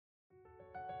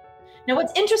Now,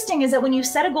 what's interesting is that when you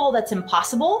set a goal that's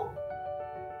impossible,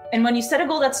 and when you set a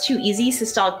goal that's too easy,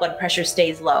 systolic blood pressure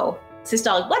stays low.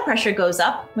 Systolic blood pressure goes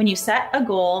up when you set a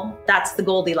goal that's the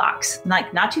Goldilocks,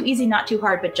 like not too easy, not too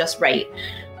hard, but just right.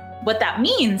 What that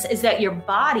means is that your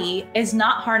body is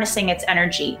not harnessing its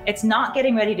energy. It's not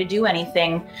getting ready to do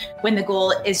anything when the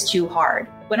goal is too hard.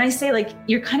 When I say like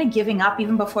you're kind of giving up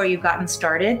even before you've gotten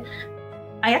started,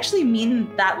 I actually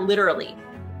mean that literally.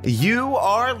 You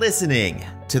are listening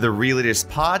to the Real Leaders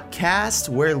Podcast,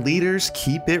 where leaders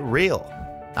keep it real.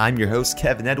 I'm your host,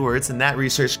 Kevin Edwards, and that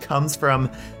research comes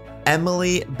from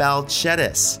Emily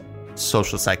Balcetis,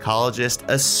 social psychologist,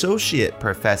 associate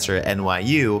professor at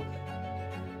NYU,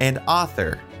 and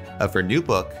author of her new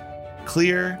book,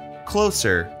 Clear,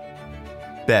 Closer,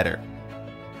 Better.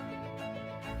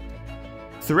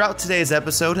 Throughout today's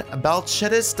episode,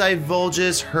 Balcetis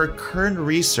divulges her current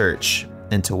research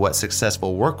into what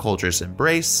successful work cultures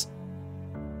embrace,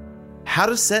 how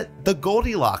to set the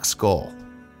Goldilocks goal,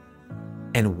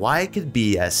 and why it could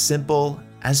be as simple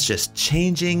as just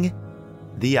changing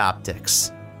the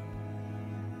optics.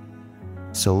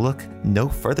 So look no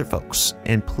further, folks,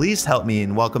 and please help me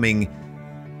in welcoming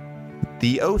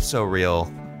the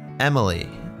oh-so-real Emily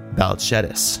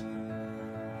Balcetis.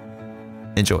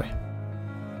 Enjoy.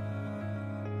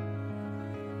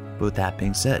 But with that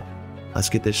being said, let's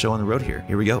get this show on the road here.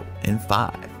 Here we go. In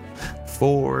 5,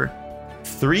 4,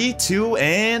 3, 2,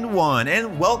 and 1.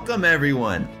 And welcome,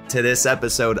 everyone, to this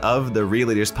episode of the Real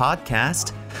Leaders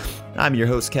Podcast. I'm your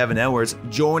host, Kevin Edwards.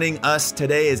 Joining us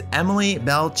today is Emily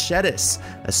Balcetis,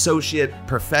 associate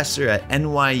professor at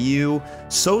NYU,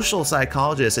 social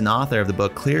psychologist, and author of the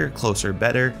book Clear, Closer,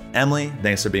 Better. Emily,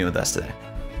 thanks for being with us today.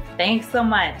 Thanks so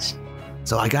much.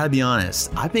 So I gotta be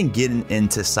honest, I've been getting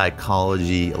into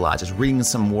psychology a lot, just reading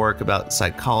some work about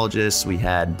psychologists. We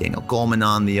had Daniel Goleman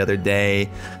on the other day.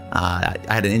 I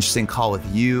had an interesting call with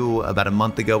you about a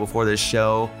month ago before this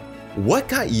show. What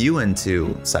got you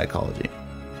into psychology?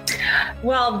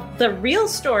 Well, the real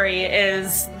story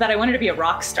is that I wanted to be a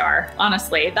rock star,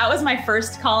 honestly. That was my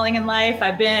first calling in life.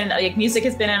 Music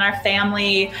has been in our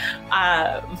family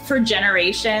for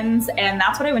generations. And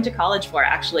that's what I went to college for,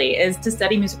 actually, is to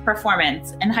study music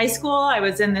performance. In high school, I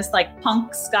was in this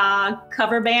punk ska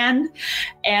cover band.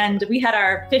 And we had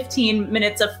our 15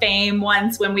 minutes of fame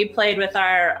once when we played with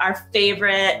our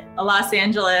favorite Los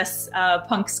Angeles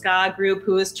punk ska group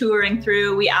who was touring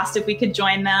through. We asked if we could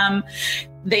join them.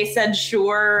 They said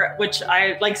sure, which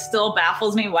still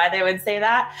baffles me why they would say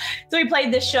that. So we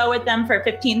played this show with them for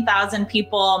 15,000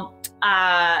 people. But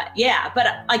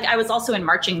I was also in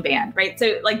marching band, right?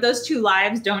 So those two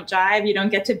lives don't jive. You don't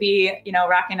get to be,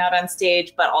 rocking out on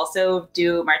stage, but also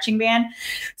do marching band.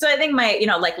 So I think my,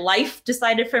 life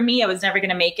decided for me, I was never going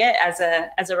to make it as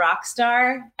a rock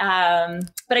star.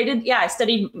 But I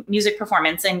studied music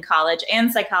performance in college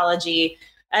and psychology.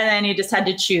 And then you just had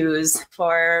to choose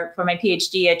for my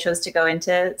PhD. I chose to go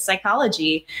into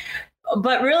psychology.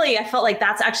 But really, I felt like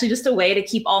that's actually just a way to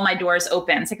keep all my doors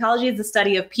open. Psychology is the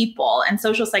study of people, and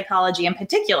social psychology in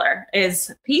particular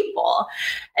is people.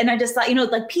 And I just thought,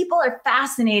 people are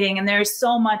fascinating, and there's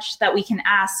so much that we can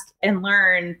ask and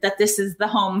learn, that this is the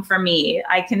home for me.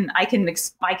 I can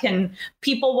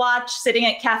people watch sitting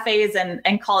at cafes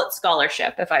and call it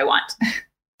scholarship if I want.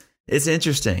 It's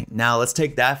interesting. Now let's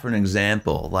take that for an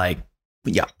example.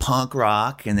 We got punk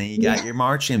rock and then you got your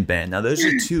marching band. Now those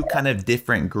are two kind of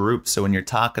different groups. So when you're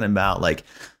talking about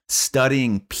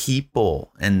studying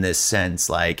people in this sense,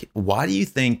 why do you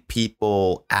think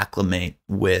people acclimate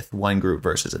with one group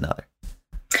versus another?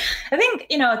 I think,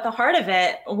 at the heart of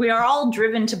it, we are all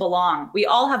driven to belong. We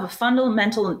all have a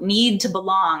fundamental need to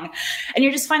belong. And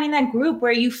you're just finding that group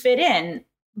where you fit in,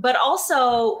 but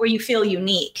also where you feel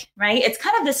unique, right? It's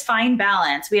kind of this fine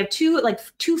balance. We have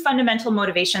two fundamental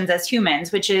motivations as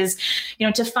humans, which is,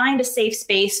 to find a safe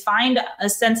space, find a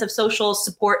sense of social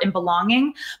support and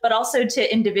belonging, but also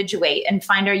to individuate and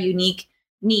find our unique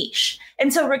niche.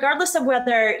 And so regardless of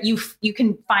whether you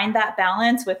can find that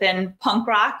balance within punk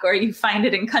rock, or you find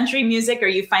it in country music, or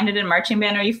you find it in marching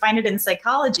band, or you find it in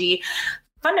psychology,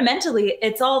 fundamentally,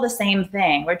 it's all the same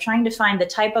thing. We're trying to find the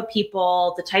type of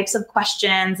people, the types of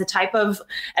questions, the type of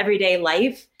everyday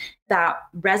life that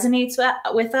resonates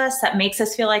with us, that makes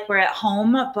us feel like we're at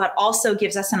home, but also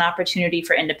gives us an opportunity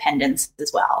for independence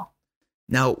as well.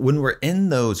 Now, when we're in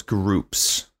those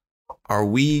groups, are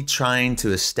we trying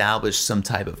to establish some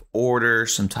type of order,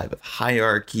 some type of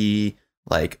hierarchy?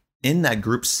 In that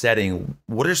group setting,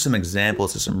 what are some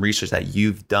examples of some research that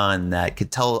you've done that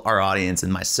could tell our audience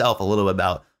and myself a little bit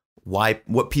about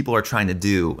what people are trying to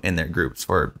do in their groups,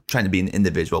 or trying to be an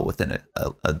individual within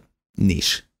a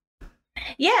niche?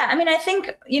 Yeah, I mean, I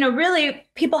think, really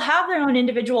people have their own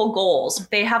individual goals.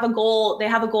 They have a goal,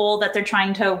 that they're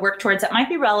trying to work towards that might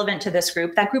be relevant to this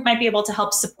group. That group might be able to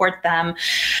help support them.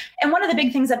 And one of the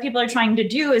big things that people are trying to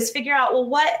do is figure out,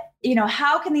 well,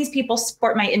 how can these people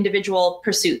support my individual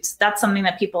pursuits? That's something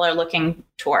that people are looking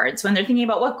towards when they're thinking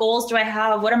about what goals do I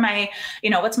have? What are my,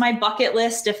 what's my bucket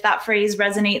list? If that phrase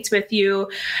resonates with you,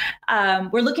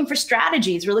 we're looking for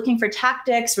strategies. We're looking for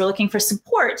tactics. We're looking for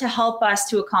support to help us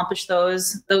to accomplish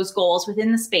those goals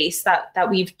within the space that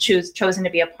we've chosen to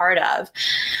be a part of.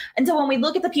 And so when we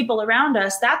look at the people around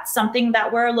us, that's something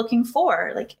that we're looking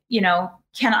for. Like,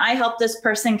 can I help this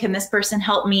person? Can this person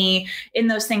help me in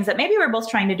those things that maybe we're both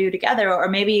trying to do together, or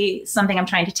maybe something I'm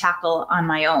trying to tackle on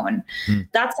my own?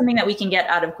 That's something that we can get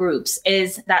out of groups,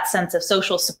 is that sense of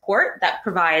social support that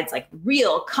provides like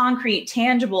real, concrete,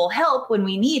 tangible help when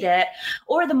we need it,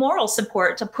 or the moral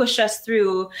support to push us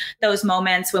through those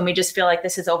moments when we just feel like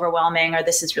this is overwhelming or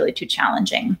this is really too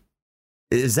challenging.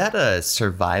 Is that a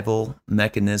survival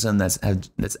mechanism that's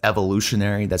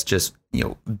evolutionary, that's just,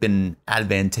 been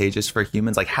advantageous for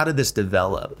humans? Like, how did this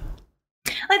develop?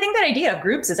 I think that idea of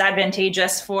groups is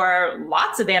advantageous for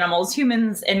lots of animals,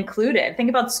 humans included. Think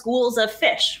about schools of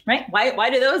fish, right? Why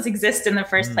do those exist in the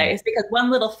first place? Because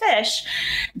one little fish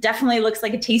definitely looks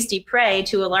like a tasty prey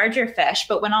to a larger fish.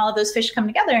 But when all of those fish come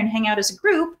together and hang out as a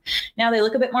group, now they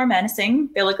look a bit more menacing.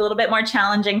 They look a little bit more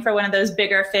challenging for one of those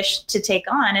bigger fish to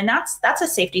take on. And that's a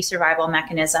safety survival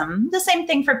mechanism. The same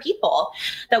thing for people,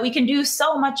 that we can do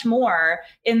so much more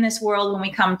in this world when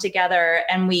we come together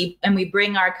and we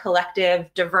bring our collective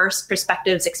diverse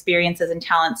perspectives, experiences, and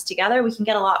talents together. We can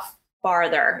get a lot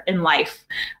farther in life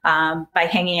by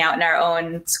hanging out in our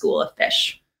own school of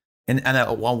fish. And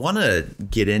I want to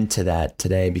get into that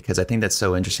today, because I think that's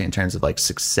so interesting in terms of like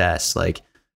success, like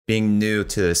being new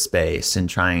to a space and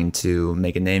trying to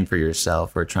make a name for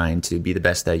yourself, or trying to be the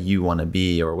best that you want to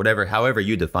be, or whatever, however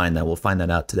you define that. We'll find that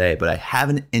out today. But I have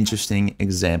an interesting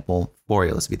example for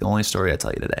you. This will be the only story I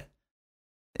tell you today.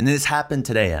 And this happened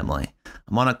today, Emily.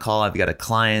 I'm on a call. I've got a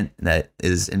client that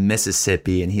is in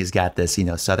Mississippi, and he's got this,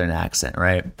 Southern accent,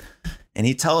 right? And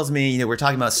he tells me, we're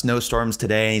talking about snowstorms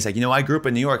today. And he's like, I grew up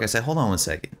in New York. I said, hold on one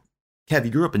second. Kev,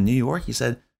 you grew up in New York? He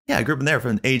said, yeah, I grew up in there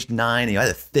from age 9. And I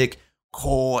had a thick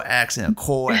core accent, a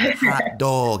core hot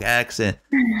dog accent.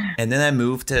 And then I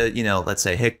moved to, let's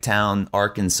say Hicktown,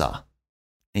 Arkansas.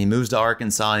 And he moves to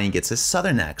Arkansas and he gets a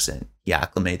Southern accent. He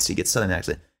acclimates, he gets Southern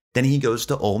accent. Then he goes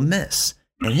to Ole Miss.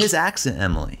 And his accent,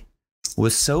 Emily,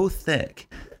 was so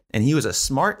thick. And he was a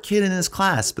smart kid in his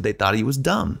class, but they thought he was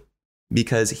dumb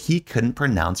because he couldn't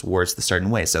pronounce words a certain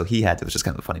way. So it was just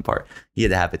kind of a funny part. He had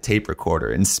to have a tape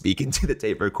recorder and speak into the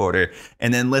tape recorder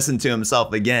and then listen to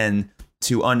himself again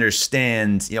to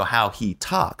understand, how he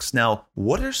talks. Now,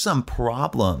 what are some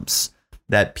problems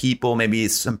that people, maybe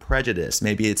it's some prejudice,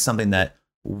 maybe it's something that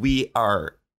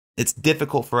it's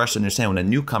difficult for us to understand when a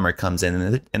newcomer comes in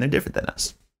and they're different than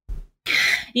us?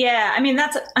 Yeah, I mean,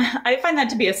 I find that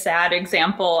to be a sad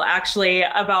example, actually,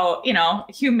 about,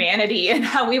 humanity and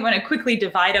how we want to quickly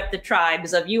divide up the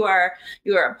tribes of you are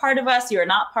a part of us, you are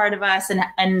not part of us,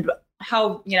 and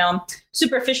how,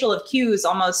 superficial of cues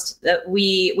almost that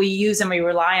we use and we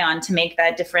rely on to make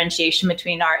that differentiation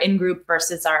between our in-group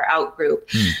versus our out-group.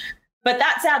 But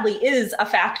that sadly is a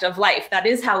fact of life. That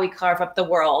is how we carve up the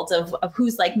world of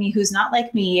who's like me, who's not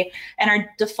like me. And our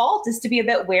default is to be a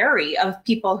bit wary of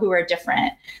people who are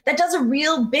different. That does a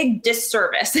real big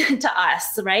disservice to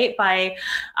us, right? By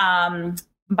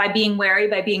being wary,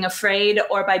 by being afraid,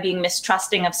 or by being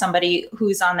mistrusting of somebody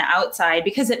who's on the outside,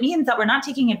 because it means that we're not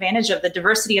taking advantage of the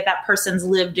diversity of that person's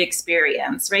lived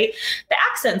experience, right? The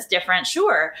accent's different,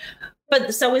 sure.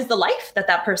 But so is the life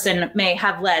that person may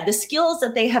have led, the skills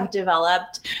that they have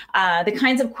developed, the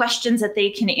kinds of questions that they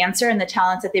can answer, and the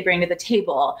talents that they bring to the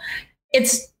table.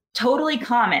 It's totally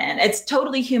common. It's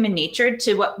totally human nature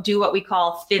to do what we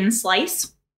call thin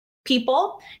slice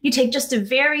people. You take just a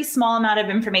very small amount of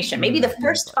information, maybe the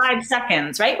first 5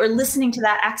 seconds, right? We're listening to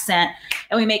that accent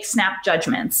and we make snap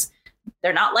judgments.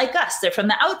 They're not like us. They're from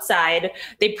the outside.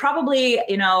 They probably,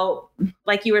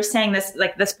 like you were saying,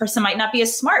 this person might not be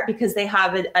as smart because they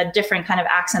have a different kind of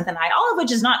accent than I, all of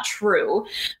which is not true,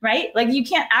 right? Like you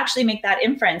can't actually make that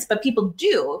inference, but people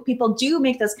do. People do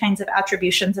make those kinds of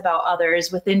attributions about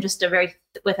others within just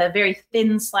with a very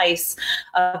thin slice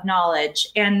of knowledge.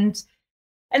 And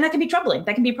And that can be troubling.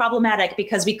 That can be problematic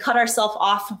because we cut ourselves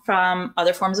off from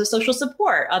other forms of social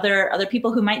support, other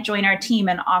people who might join our team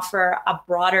and offer a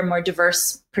broader, more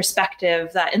diverse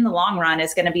perspective that in the long run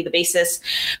is going to be the basis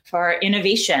for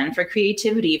innovation, for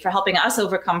creativity, for helping us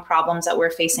overcome problems that we're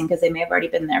facing because they may have already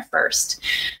been there first.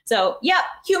 So yeah,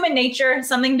 human nature,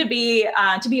 something to be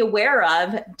aware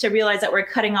of, to realize that we're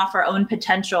cutting off our own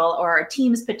potential or our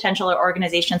team's potential or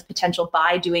organization's potential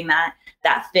by doing that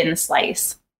thin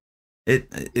slice.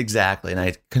 Exactly. And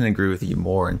I couldn't agree with you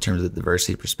more in terms of the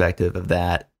diversity perspective of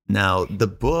that. Now, the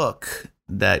book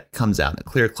that comes out, The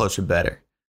Clear, Closer, Better.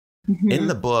 Mm-hmm. In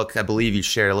the book, I believe you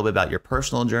shared a little bit about your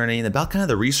personal journey and about kind of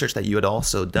the research that you had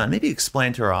also done. Maybe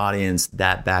explain to our audience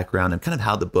that background and kind of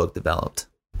how the book developed.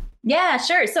 Yeah,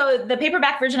 sure. So the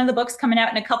paperback version of the book's coming out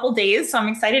in a couple days. So I'm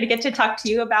excited to get to talk to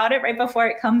you about it right before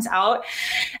it comes out.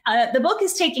 The book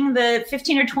is taking the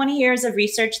 15 or 20 years of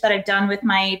research that I've done with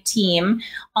my team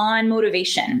on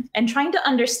motivation and trying to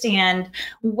understand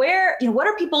what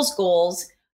are people's goals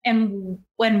and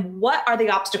what are the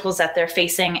obstacles that they're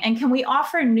facing? And can we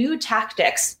offer new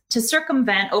tactics to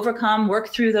circumvent, overcome, work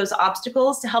through those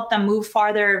obstacles to help them move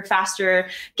farther, faster,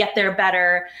 get there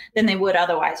better than they would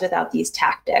otherwise without these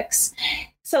tactics?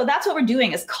 So that's what we're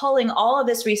doing, is culling all of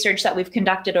this research that we've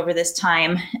conducted over this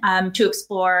time to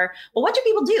explore, well, what do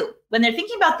people do when they're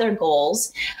thinking about their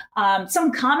goals?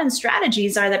 Some common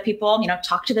strategies are that people,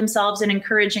 talk to themselves in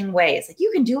encouraging ways. Like,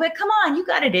 you can do it. Come on, you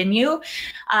got it in you.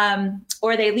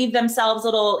 Or they leave themselves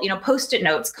little, Post-it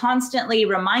notes, constantly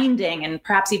reminding and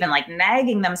perhaps even like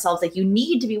nagging themselves, like, you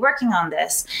need to be working on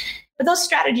this. But those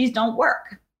strategies don't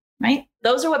work, right?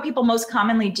 Those are what people most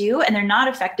commonly do, and they're not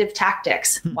effective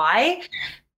tactics. Why?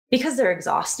 Because they're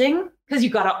exhausting, because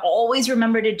you've got to always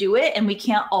remember to do it. And we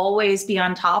can't always be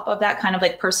on top of that kind of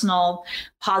like personal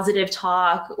positive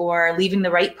talk or leaving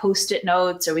the right Post-it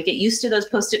notes, or we get used to those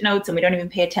Post-it notes and we don't even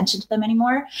pay attention to them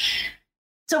anymore.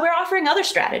 So we're offering other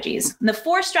strategies. And the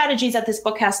 4 strategies that this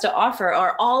book has to offer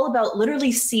are all about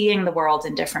literally seeing the world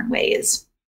in different ways.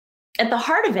 At the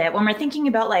heart of it, when we're thinking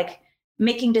about like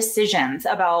making decisions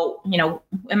about,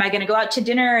 am I going to go out to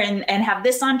dinner and have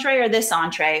this entree or this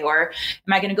entree? Or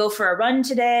am I going to go for a run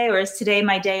today? Or is today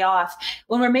my day off?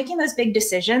 When we're making those big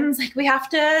decisions, like, we have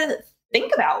to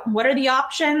think about, what are the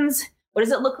options? What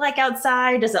does it look like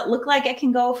outside? Does it look like I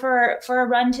can go for a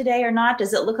run today or not?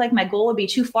 Does it look like my goal would be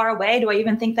too far away? Do I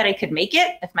even think that I could make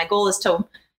it? If my goal is to,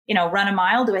 run a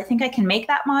mile, do I think I can make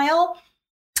that mile?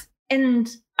 And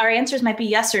our answers might be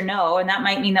yes or no. And that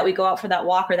might mean that we go out for that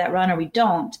walk or that run, or we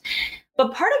don't.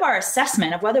 But part of our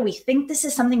assessment of whether we think this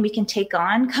is something we can take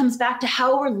on comes back to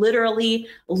how we're literally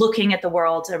looking at the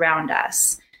world around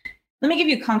us. Let me give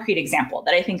you a concrete example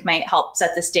that I think might help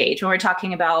set the stage when we're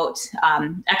talking about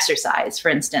exercise, for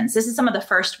instance. This is some of the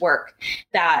first work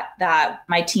that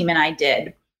my team and I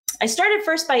did. I started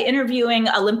first by interviewing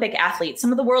Olympic athletes, some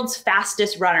of the world's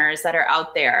fastest runners that are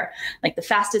out there, like the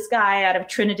fastest guy out of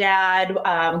Trinidad,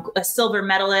 a silver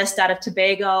medalist out of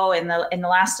Tobago in the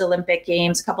last Olympic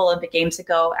Games, a couple Olympic Games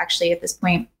ago, actually, at this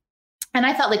point. And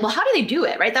I thought, like, well, how do they do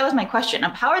it? Right? That was my question.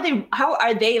 How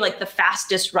are they like the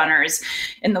fastest runners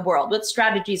in the world? What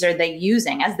strategies are they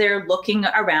using as they're looking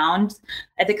around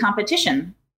at the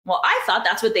competition? Well, I thought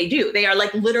that's what they do. They are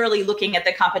like literally looking at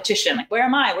the competition. Like, where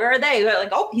am I? Where are they? They're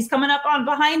like, oh, he's coming up on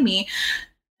behind me.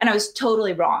 And I was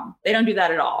totally wrong. They don't do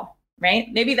that at all. Right?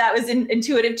 Maybe that was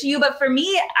intuitive to you. But for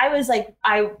me, I was like,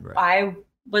 I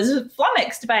was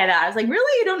flummoxed by that. I was like,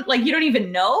 really? You don't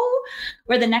even know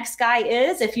where the next guy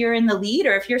is? If you're in the lead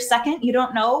or if you're second, you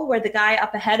don't know where the guy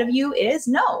up ahead of you is?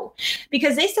 No,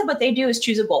 because they said what they do is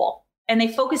choose a goal. And they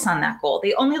focus on that goal.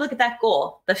 They only look at that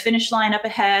goal, the finish line up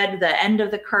ahead, the end of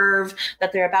the curve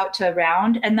that they're about to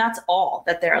round. And that's all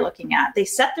that they're looking at. They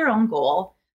set their own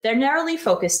goal. They're narrowly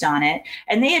focused on it.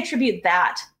 And they attribute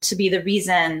that to be the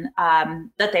reason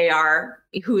that they are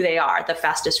who they are, the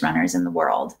fastest runners in the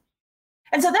world.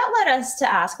 And so that led us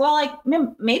to ask, well, like,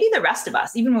 maybe the rest of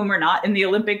us, even when we're not in the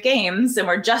Olympic Games and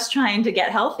we're just trying to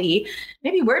get healthy,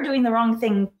 maybe we're doing the wrong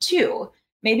thing too.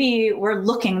 Maybe we're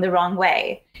looking the wrong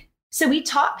way. So we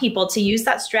taught people to use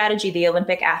that strategy the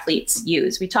Olympic athletes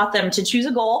use. We taught them to choose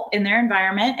a goal in their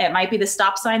environment. It might be the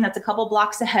stop sign that's a couple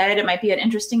blocks ahead. It might be an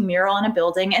interesting mural in a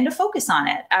building, and to focus on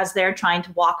it as they're trying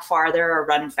to walk farther or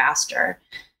run faster.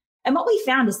 And what we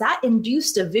found is that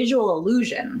induced a visual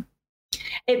illusion.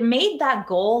 It made that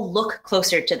goal look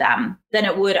closer to them than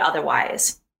it would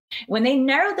otherwise. When they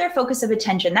narrowed their focus of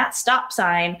attention, that stop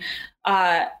sign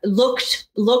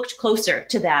looked closer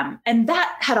to them. And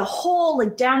that had a whole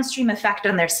like downstream effect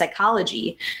on their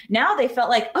psychology. Now they felt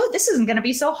like, oh, this isn't going to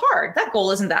be so hard. That goal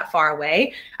isn't that far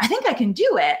away. I think I can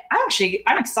do it.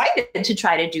 I'm excited to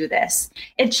try to do this.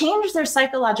 It changed their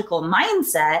psychological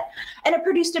mindset, and it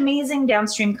produced amazing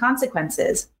downstream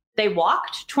consequences. They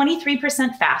walked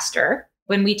 23% faster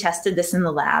when we tested this in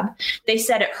the lab. They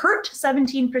said it hurt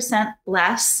 17%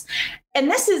 less. And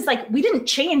this is like, we didn't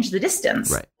change the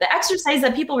distance. Right. The exercise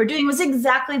that people were doing was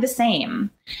exactly the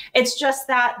same. It's just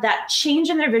that change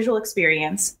in their visual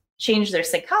experience changed their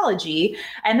psychology,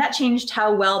 and that changed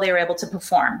how well they were able to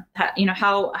perform.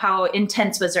 How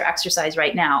intense was their exercise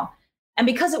right now. And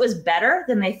because it was better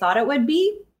than they thought it would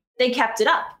be, they kept it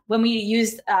up. When we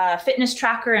used a fitness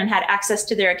tracker and had access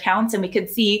to their accounts, and we could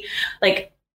see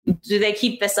like, do they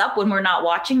keep this up when we're not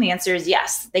watching? The answer is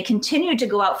yes. They continue to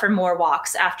go out for more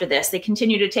walks after this. They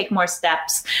continue to take more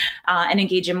steps and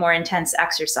engage in more intense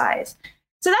exercise.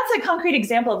 So that's a concrete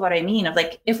example of what I mean of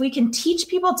like, if we can teach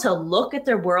people to look at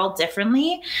their world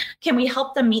differently, can we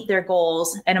help them meet their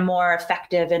goals in a more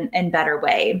effective and better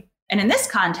way? And in this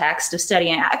context of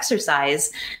studying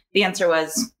exercise, the answer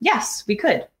was yes, we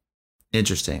could.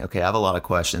 Interesting. Okay, I have a lot of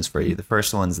questions for you. The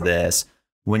first one's this.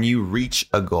 When you reach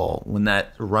a goal, when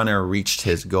that runner reached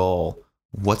his goal,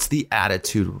 what's the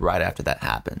attitude right after that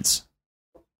happens?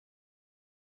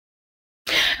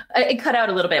 It cut out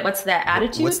a little bit. What's that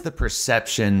attitude? What's the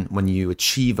perception when you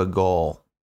achieve a goal?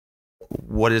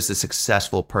 What does the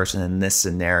successful person in this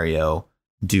scenario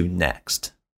do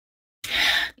next?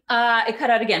 It cut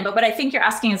out again. But what I think you're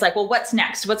asking is like, well, what's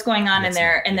next? What's going on in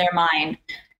their mind?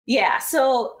 Yeah.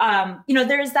 So,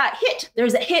 there's that hit.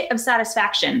 There's a hit of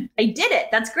satisfaction. I did it.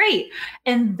 That's great.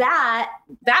 And that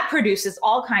produces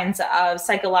all kinds of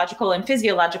psychological and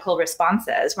physiological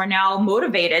responses. We're now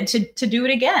motivated to do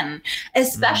it again,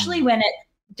 especially when it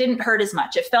didn't hurt as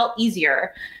much. It felt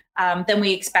easier than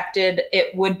we expected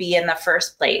it would be in the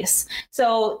first place.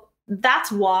 So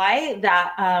that's why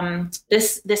that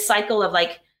this cycle of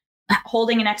like,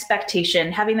 holding an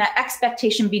expectation, having that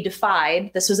expectation be defied.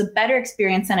 This was a better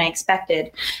experience than I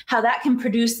expected. How that can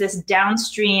produce this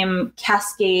downstream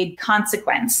cascade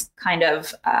consequence kind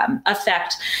of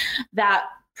effect that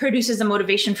produces a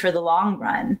motivation for the long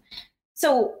run.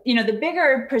 So, the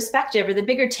bigger perspective or the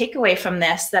bigger takeaway from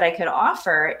this that I could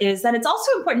offer is that it's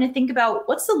also important to think about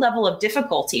what's the level of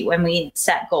difficulty when we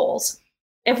set goals.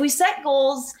 If we set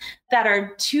goals that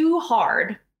are too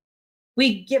hard,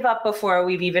 we give up before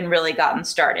we've even really gotten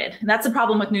started. And that's the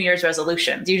problem with New Year's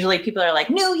resolutions. Usually people are like,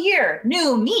 new year,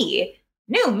 new me,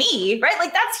 right?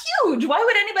 Like that's huge. Why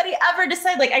would anybody ever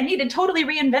decide like I need to totally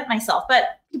reinvent myself?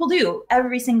 But people do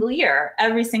every single year,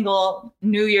 every single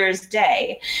New Year's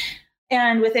day.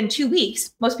 And within 2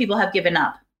 weeks, most people have given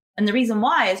up. And the reason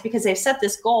why is because they've set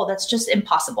this goal that's just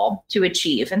impossible to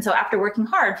achieve. And so after working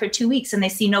hard for 2 weeks and they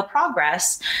see no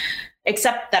progress,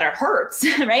 except that it hurts,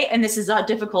 right? And this is a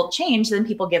difficult change, then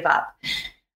people give up.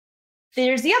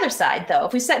 There's the other side though.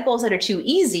 If we set goals that are too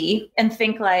easy and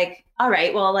think like, all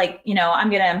right, well, like,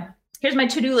 here's my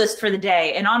to-do list for the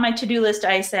day. And on my to-do list,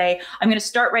 I say, I'm going to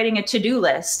start writing a to-do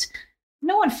list.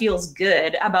 No one feels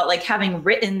good about like having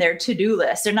written their to-do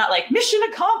list. They're not like mission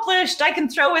accomplished. I can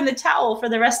throw in the towel for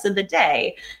the rest of the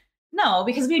day. No,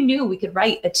 because we knew we could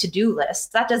write a to-do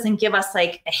list. That doesn't give us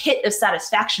like a hit of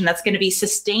satisfaction that's going to be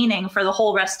sustaining for the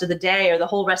whole rest of the day or the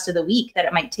whole rest of the week that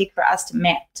it might take for us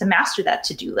to master that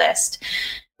to-do list.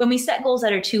 When we set goals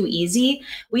that are too easy,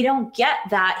 we don't get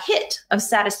that hit of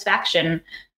satisfaction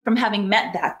from having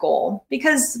met that goal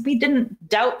because we didn't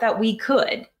doubt that we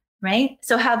could, right?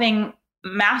 So having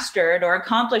mastered or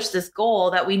accomplished this goal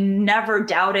that we never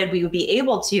doubted we would be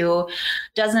able to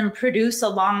doesn't produce a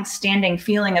long-standing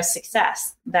feeling of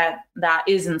success that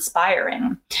is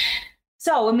inspiring.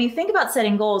 So when we think about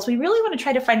setting goals, we really want to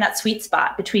try to find that sweet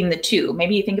spot between the two.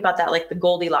 Maybe you think about that like the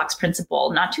Goldilocks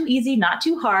principle, not too easy, not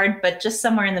too hard, but just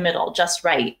somewhere in the middle, just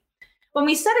right. When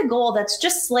we set a goal that's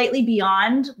just slightly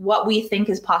beyond what we think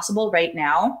is possible right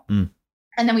now,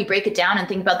 and then we break it down and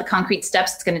think about the concrete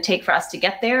steps it's going to take for us to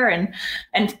get there and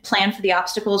plan for the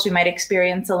obstacles we might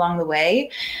experience along the way.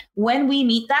 When we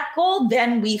meet that goal,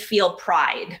 then we feel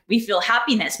pride, we feel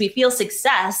happiness, we feel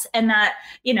success. And that,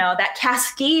 that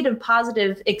cascade of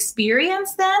positive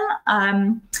experience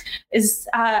then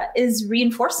is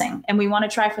reinforcing. And we want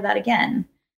to try for that again.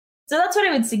 So that's what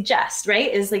I would suggest, right?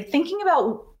 Is like thinking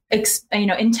about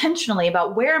intentionally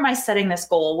about where am I setting this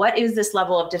goal? What is this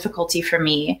level of difficulty for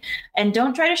me? And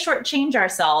don't try to shortchange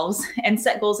ourselves and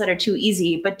set goals that are too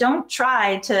easy, but don't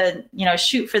try to,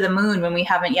 shoot for the moon when we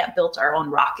haven't yet built our own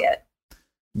rocket.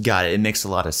 Got it. It makes a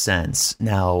lot of sense.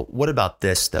 Now, what about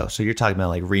this though? So you're talking about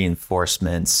like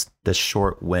reinforcements, the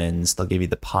short wins, they'll give you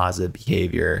the positive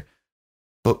behavior.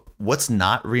 But what's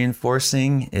not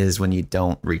reinforcing is when you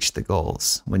don't reach the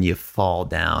goals, when you fall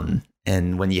down,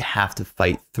 and when you have to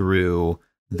fight through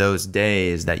those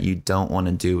days that you don't want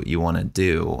to do what you want to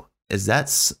do. Is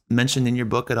that mentioned in your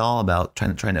book at all about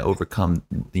trying to overcome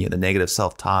the negative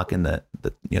self-talk and the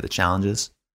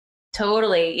challenges?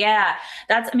 Totally. Yeah.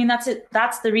 That's it.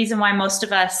 That's the reason why most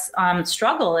of us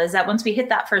struggle, is that once we hit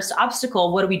that first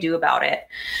obstacle, what do we do about it?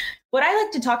 What I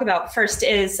like to talk about first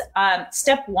is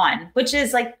step one, which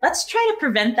is like, let's try to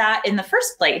prevent that in the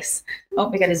first place. Oh,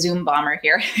 we got a Zoom bomber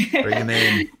here. Bring him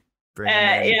in.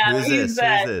 Yeah, Who's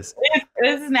this?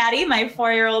 This is Maddie, my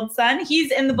 4-year-old son.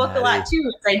 He's in the book a lot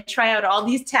too. I try out all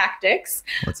these tactics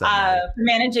for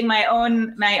managing my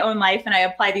own life, and I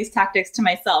apply these tactics to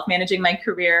myself, managing my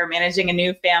career, managing a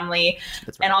new family.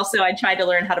 Right. And also I tried to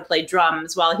learn how to play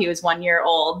drums while he was 1 year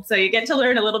old. So you get to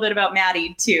learn a little bit about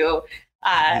Maddie too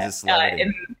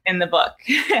in the book.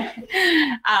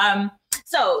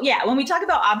 So yeah, when we talk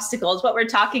about obstacles, what we're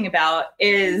talking about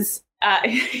is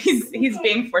he's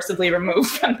being forcibly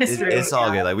removed from this room. It's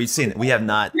all good. Like we have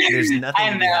not, there's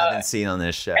nothing we haven't seen on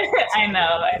this show. I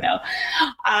know.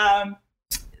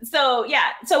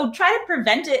 So try to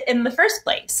prevent it in the first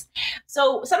place.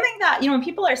 So something that, when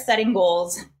people are setting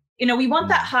goals, we want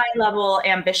that high level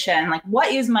ambition. Like,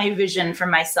 what is my vision for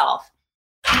myself?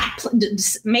 Have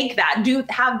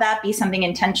that be something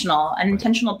intentional, an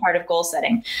intentional part of goal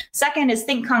setting. Second is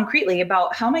think concretely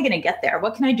about, how am I going to get there?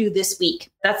 What can I do this week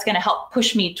that's going to help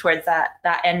push me towards that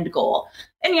end goal?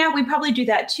 And yeah, we probably do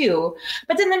that too.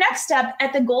 But then the next step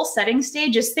at the goal setting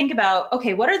stage is think about,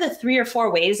 okay, what are the 3 or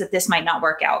 4 ways that this might not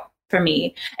work out for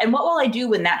me? And what will I do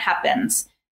when that happens?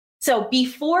 So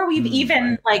before we've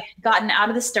even gotten out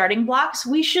of the starting blocks,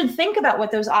 we should think about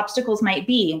what those obstacles might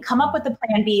be and come up with the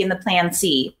plan B and the plan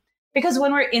C. Because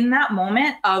when we're in that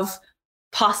moment of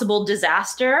possible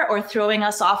disaster or throwing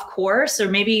us off course, or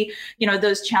maybe,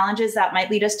 those challenges that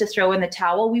might lead us to throw in the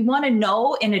towel, we want to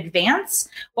know in advance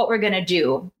what we're going to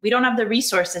do. We don't have the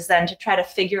resources then to try to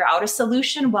figure out a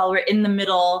solution while we're in the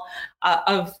middle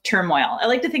of turmoil. I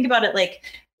like to think about it like,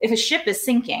 if a ship is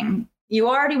sinking, you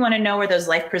already want to know where those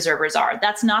life preservers are.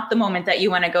 That's not the moment that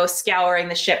you want to go scouring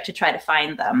the ship to try to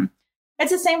find them.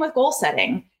 It's the same with goal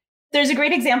setting. There's a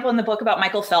great example in the book about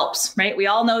Michael Phelps, right? We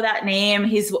all know that name.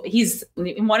 He's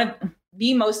one of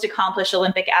the most accomplished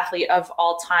Olympic athlete of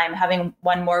all time, having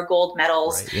won more gold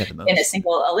medals in a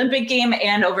single Olympic game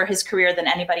and over his career than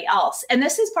anybody else. And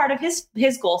this is part of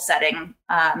his goal setting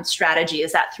strategy,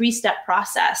 is that 3-step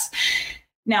process.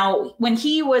 Now, when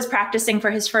he was practicing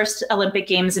for his first Olympic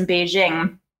Games in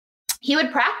Beijing, he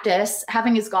would practice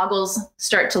having his goggles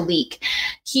start to leak.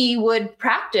 He would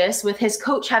practice with his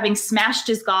coach having smashed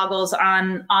his goggles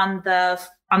on the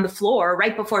floor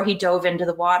right before he dove into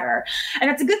the water. And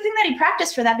it's a good thing that he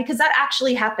practiced for that, because that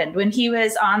actually happened when he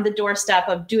was on the doorstep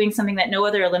of doing something that no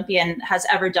other Olympian has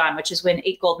ever done, which is win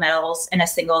 8 gold medals in a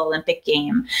single Olympic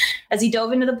game. As he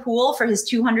dove into the pool for his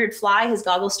 200 fly, his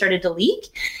goggles started to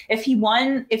leak. If he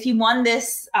won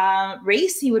this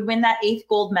race, he would win that 8th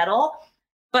gold medal.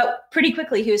 But pretty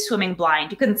quickly, he was swimming blind.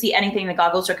 You couldn't see anything. The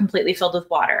goggles were completely filled with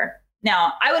water.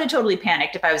 Now, I would have totally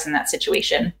panicked if I was in that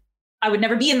situation. I would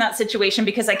never be in that situation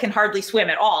because I can hardly swim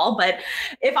at all. But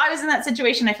if I was in that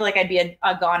situation, I feel like I'd be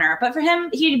a goner. But for him,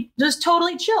 he was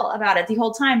totally chill about it the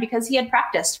whole time because he had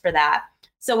practiced for that.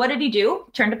 So what did he do?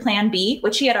 Turn to plan B,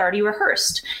 which he had already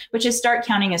rehearsed, which is start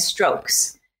counting his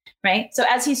strokes. Right. So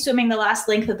as he's swimming the last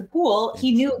length of the pool,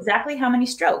 he knew exactly how many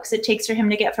strokes it takes for him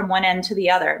to get from one end to the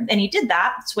other. And he did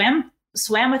that,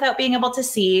 swam without being able to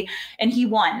see. And he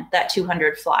won that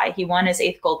 200 fly. He won his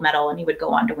 8th gold medal, and he would go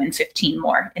on to win 15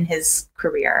 more in his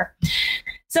career.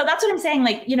 So that's what I'm saying.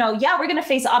 Like, yeah, we're going to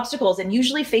face obstacles, and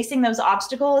usually facing those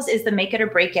obstacles is the make it or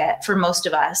break it for most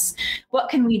of us. What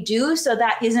can we do so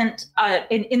that isn't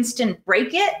an instant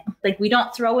break it? Like, we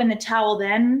don't throw in the towel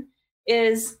then,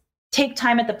 is take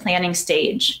time at the planning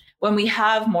stage when we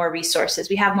have more resources,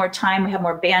 we have more time, we have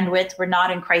more bandwidth, we're not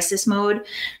in crisis mode,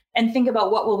 and think about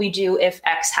what will we do if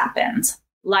X happens.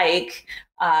 Like,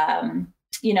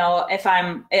 if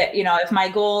my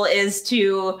goal is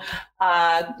to,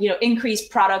 increase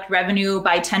product revenue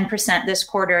by 10% this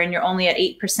quarter, and you're only at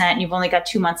 8%, and you've only got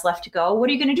 2 months left to go, what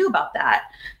are you going to do about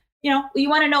that? you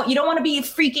want to know, you don't want to be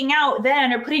freaking out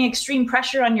then or putting extreme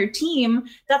pressure on your team.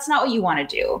 That's not what you want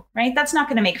to do, right? That's not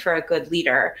going to make for a good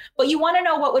leader. But you want to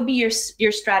know what would be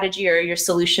your strategy or your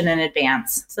solution in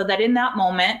advance, so that in that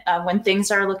moment, when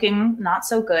things are looking not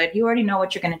so good, you already know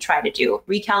what you're going to try to do.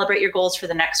 Recalibrate your goals for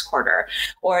the next quarter,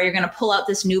 or you're going to pull out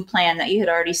this new plan that you had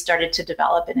already started to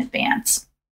develop in advance.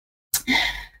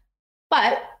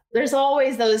 But there's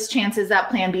always those chances that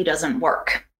plan B doesn't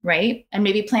work, right? And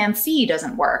maybe plan C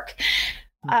doesn't work.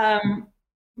 That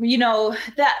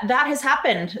has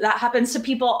happened. That happens to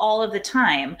people all of the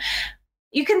time.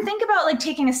 You can think about like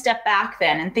taking a step back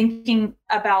then and thinking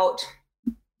about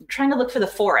trying to look for the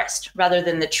forest rather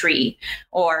than the tree,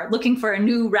 or looking for a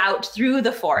new route through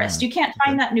the forest. You can't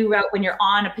find that new route when you're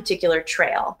on a particular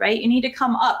trail, right? You need to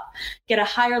come up, get a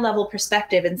higher level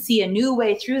perspective and see a new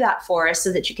way through that forest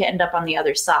so that you can end up on the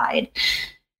other side.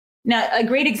 Now, a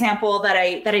great example that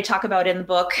I talk about in the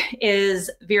book is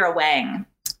Vera Wang.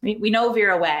 We know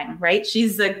Vera Wang, right?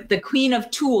 She's the queen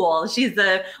of tulle. She's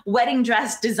the wedding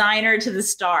dress designer to the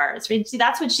stars. Right? See,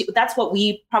 that's what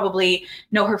we probably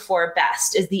know her for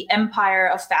best, is the empire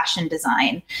of fashion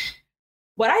design.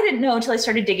 What I didn't know until I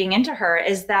started digging into her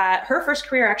is that her first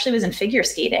career actually was in figure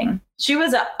skating. She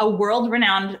was a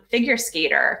world-renowned figure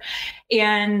skater.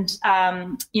 And,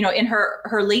 in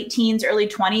her late teens, early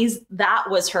 20s, that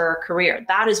was her career.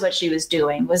 That is what she was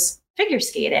doing, was figure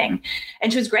skating.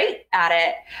 And she was great at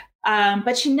it.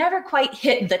 But she never quite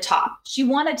hit the top. She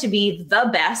wanted to be the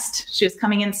best. She was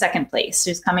coming in second place.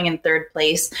 She was coming in third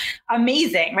place.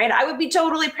 Amazing, right? I would be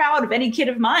totally proud of any kid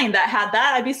of mine that had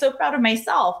that. I'd be so proud of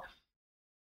myself.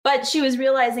 But she was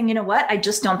realizing, you know what? I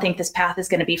just don't think this path is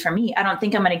going to be for me. I don't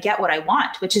think I'm going to get what I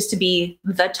want, which is to be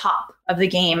the top of the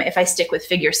game if I stick with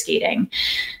figure skating.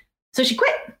 So she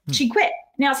quit. She quit.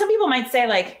 Now, some people might say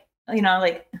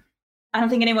I don't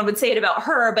think anyone would say it about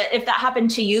her, but if that happened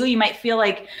to you, you might feel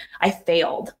like I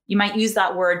failed. You might use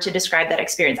that word to describe that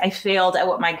experience. I failed at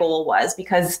what my goal was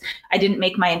because I didn't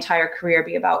make my entire career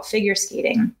be about figure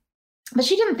skating. But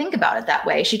she didn't think about it that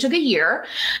way. She took a year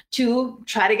to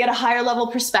try to get a higher level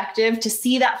perspective, to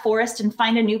see that forest and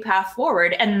find a new path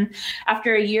forward. And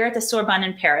after a year at the Sorbonne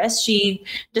in Paris, she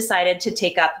decided to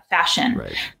take up fashion.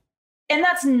 Right. And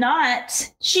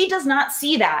she does not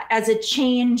see that as a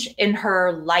change in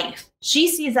her life. She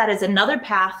sees that as another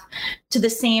path to the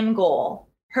same goal.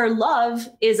 Her love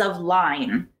is of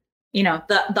line,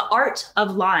 the art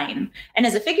of line. And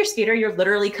as a figure skater, you're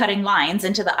literally cutting lines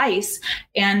into the ice.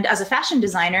 And as a fashion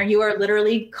designer, you are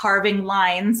literally carving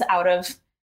lines out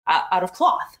of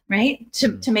cloth, right?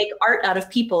 To make art out of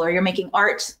people, or you're making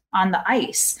art on the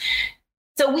ice.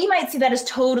 So we might see that as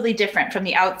totally different from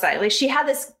the outside. Like, she had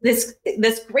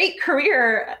this great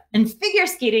career in figure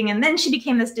skating, and then she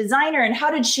became this designer. And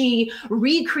how did she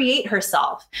recreate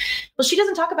herself? Well, she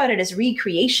doesn't talk about it as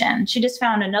recreation. She just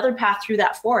found another path through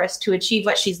that forest to achieve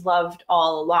what she's loved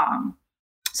all along.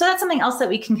 So that's something else that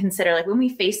we can consider. Like, when we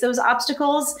face those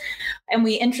obstacles and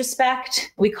we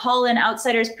introspect, we call in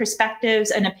outsiders'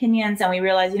 perspectives and opinions, and we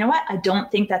realize, you know what, I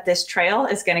don't think that this trail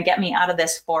is going to get me out of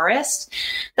this forest.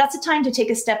 That's a time to take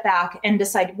a step back and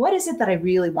decide, what is it that I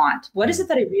really want? What is it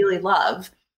that I really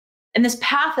love? And this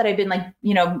path that I've been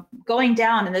going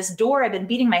down, and this door I've been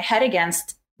beating my head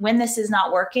against, when this is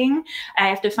not working, I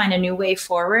have to find a new way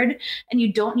forward. And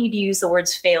you don't need to use the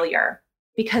words failure,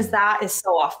 because that is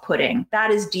so off-putting.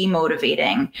 That is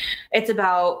demotivating. It's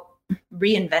about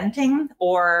reinventing,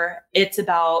 or it's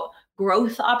about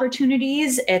growth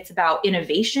opportunities. It's about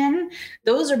innovation.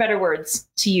 Those are better words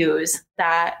to use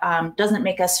that doesn't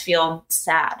make us feel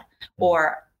sad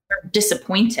or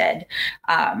disappointed.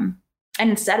 And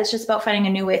instead, it's just about finding a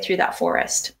new way through that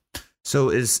forest. So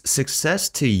is success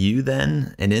to you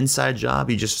then an inside job?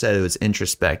 You just said it was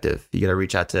introspective. You got to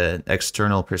reach out to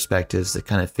external perspectives to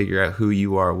kind of figure out who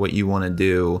you are, what you want to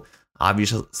do.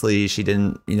 Obviously, she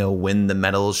didn't, win the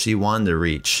medals she wanted to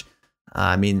reach.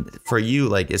 For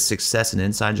you, is success an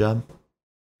inside job?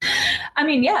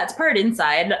 Yeah, it's part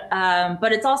inside,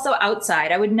 but it's also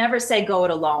outside. I would never say go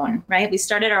it alone, right? We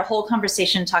started our whole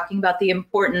conversation talking about the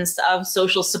importance of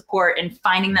social support and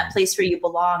finding that place where you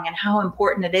belong, and how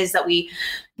important it is that we,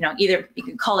 either you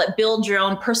can call it build your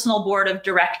own personal board of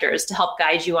directors to help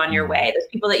guide you on your way. There's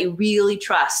people that you really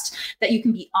trust, that you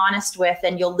can be honest with,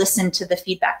 and you'll listen to the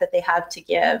feedback that they have to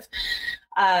give.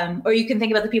 Or you can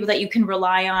think about the people that you can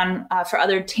rely on for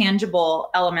other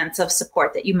tangible elements of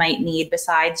support that you might need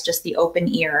besides just the open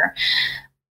ear.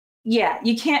 Yeah,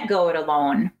 you can't go it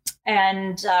alone.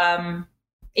 And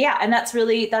Yeah, and that's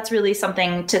really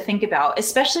something to think about,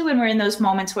 especially when we're in those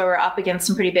moments where we're up against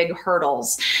some pretty big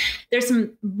hurdles. There's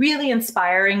some really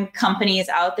inspiring companies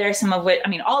out there, some of which, I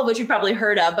mean, all of which you've probably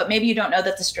heard of, but maybe you don't know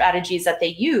that the strategies that they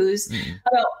use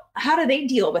about how do they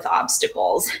deal with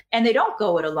obstacles, and they don't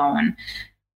go it alone.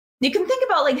 You can think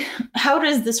about like, how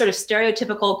does the sort of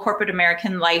stereotypical corporate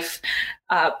American life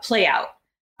play out?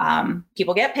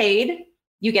 People get paid.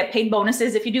 You get paid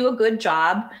bonuses if you do a good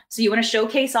job. So you want to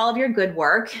showcase all of your good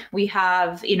work. We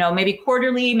have, maybe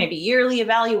quarterly, maybe yearly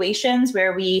evaluations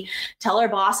where we tell our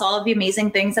boss all of the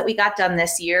amazing things that we got done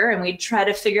this year. And we try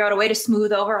to figure out a way to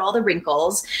smooth over all the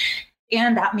wrinkles.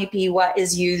 And that may be what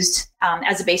is used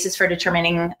as a basis for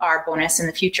determining our bonus in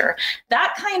the future.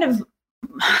 That kind of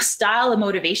style of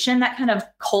motivation, that kind of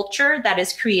culture that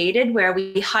is created where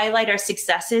we highlight our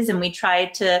successes and we try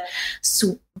to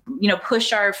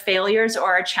push our failures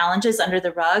or our challenges under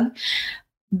the rug,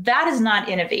 that is not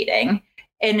innovating.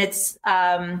 And it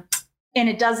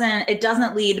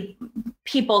doesn't lead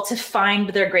people to find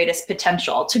their greatest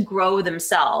potential, to grow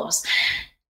themselves.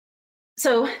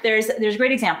 So there's a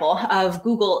great example of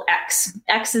Google X.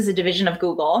 X is a division of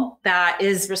Google that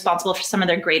is responsible for some of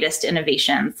their greatest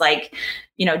innovations. Like,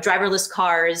 driverless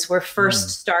cars were first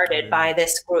started by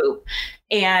this group,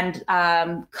 and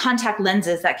contact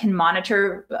lenses that can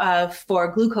monitor for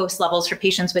glucose levels for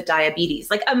patients with diabetes.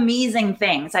 Like amazing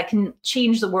things that can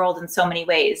change the world in so many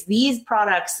ways. These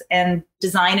products and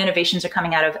design innovations are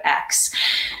coming out of X.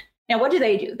 Now, what do?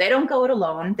 They don't go it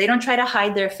alone. They don't try to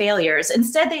hide their failures.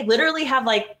 Instead, they literally have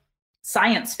like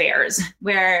science fairs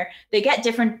where they get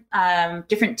different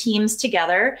teams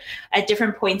together at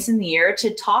different points in the year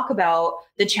to talk about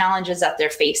the challenges that they're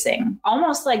facing,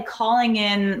 almost like calling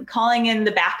in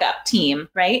the backup team,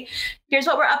 right? Here's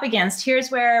what we're up against. Here's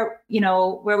where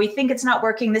we think it's not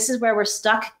working. This is where we're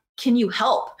stuck. Can you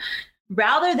help?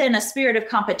 Rather than a spirit of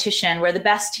competition where the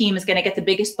best team is going to get the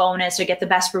biggest bonus or get the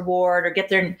best reward or get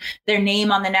their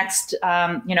name on the next,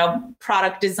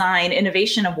 product design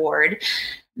innovation award,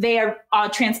 they are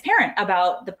transparent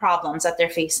about the problems that they're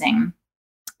facing.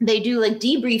 They do like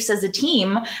debriefs as a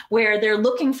team where they're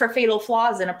looking for fatal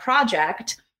flaws in a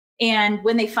project. And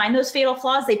when they find those fatal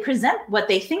flaws, they present what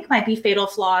they think might be fatal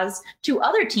flaws to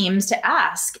other teams to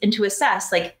ask and to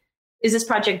assess, like, is this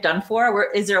project done for? Or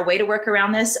is there a way to work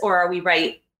around this? Or are we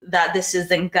right that this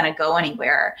isn't going to go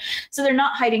anywhere? So they're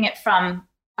not hiding it from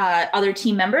other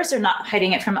team members. They're not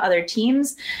hiding it from other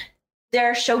teams.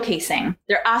 They're showcasing,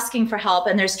 they're asking for help,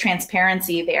 and there's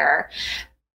transparency there.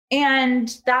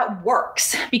 And that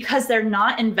works because they're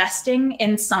not investing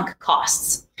in sunk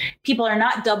costs. People are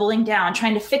not doubling down,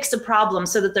 trying to fix a problem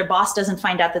so that their boss doesn't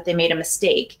find out that they made a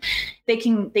mistake. They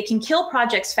can kill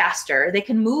projects faster. They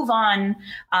can move on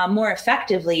more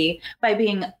effectively by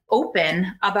being open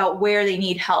about where they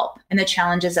need help and the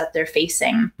challenges that they're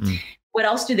facing. What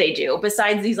else do they do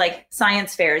besides these like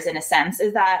science fairs, in a sense,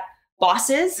 is that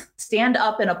bosses stand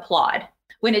up and applaud.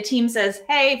 When a team says,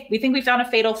 hey, we think we found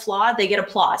a fatal flaw, they get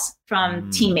applause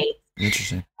from teammates.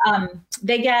 Interesting.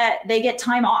 They get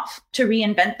time off to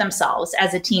reinvent themselves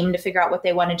as a team to figure out what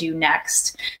they want to do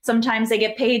next. Sometimes they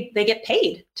get paid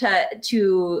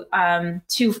to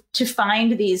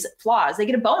find these flaws. They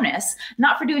get a bonus,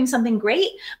 not for doing something great,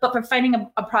 but for finding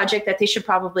a project that they should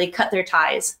probably cut their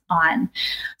ties on.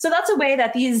 So that's a way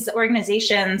that these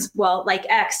organizations, like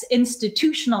X,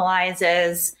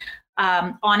 institutionalizes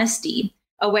honesty.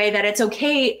 A way that it's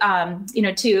okay,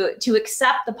 to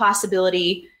accept the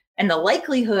possibility and the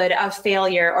likelihood of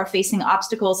failure or facing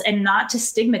obstacles, and not to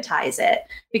stigmatize it,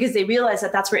 because they realize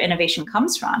that that's where innovation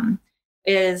comes from,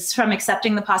 is from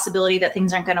accepting the possibility that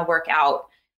things aren't going to work out,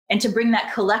 and to bring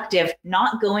that collective,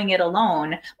 not going it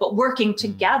alone, but working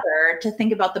together to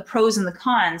think about the pros and the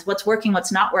cons, what's working,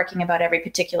 what's not working about every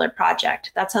particular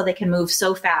project. That's how they can move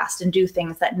so fast and do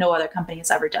things that no other company has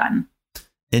ever done.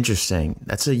 Interesting.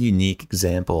 That's a unique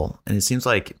example. And it seems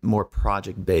like more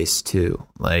project based too.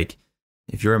 Like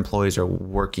if your employees are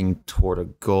working toward a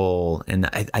goal, and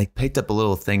I picked up a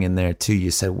little thing in there too.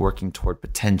 You said working toward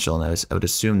potential. And I would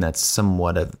assume that's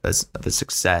somewhat of a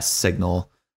success signal.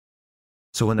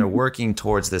 So when they're working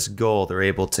towards this goal, they're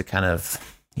able to kind of,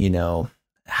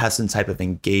 have some type of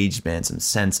engagement, some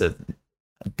sense of,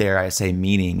 dare I say,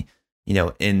 meaning,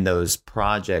 in those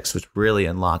projects, which really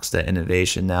unlocks that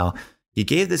innovation. Now, you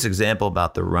gave this example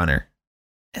about the runner,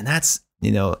 and that's,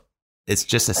 it's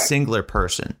just a singular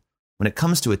person. When it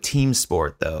comes to a team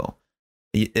sport, though,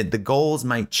 the goals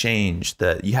might change.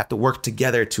 You have to work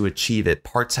together to achieve it.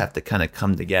 Parts have to kind of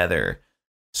come together.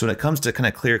 So when it comes to kind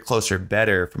of clear, closer,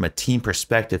 better from a team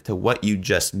perspective to what you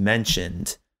just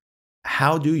mentioned,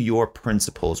 how do your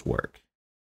principles work?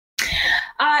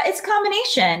 It's a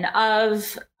combination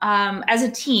of, as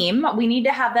a team, we need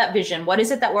to have that vision. What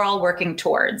is it that we're all working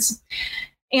towards?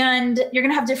 And you're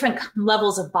going to have different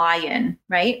levels of buy-in,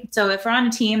 right? So if we're on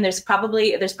a team, there's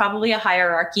probably a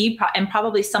hierarchy, and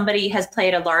probably somebody has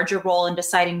played a larger role in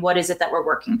deciding what is it that we're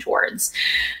working towards.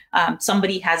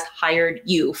 Somebody has hired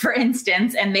you, for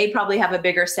instance, and they probably have a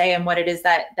bigger say in what it is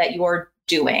that you're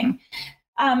doing.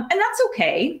 And that's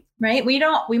okay, right? We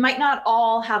might not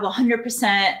all have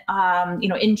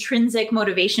 100%, intrinsic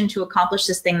motivation to accomplish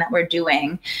this thing that we're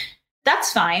doing.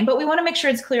 That's fine, but we want to make sure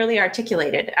it's clearly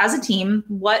articulated. As a team,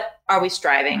 what are we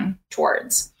striving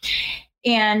towards?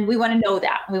 And we want to know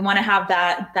that. We want to have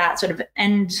that sort of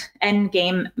end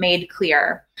game made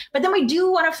clear. But then we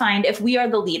do want to find, if we are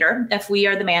the leader, if we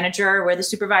are the manager, we're the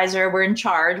supervisor, we're in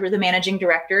charge, we're the managing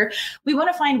director, we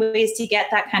want to find ways to get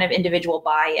that kind of individual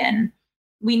buy-in.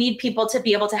 We need people to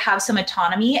be able to have some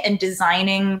autonomy in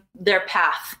designing their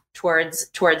path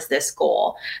towards this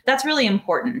goal. That's really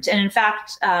important. And in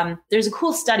fact, there's a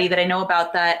cool study that I know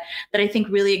about that I think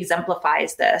really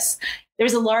exemplifies this.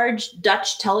 There's a large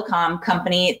Dutch telecom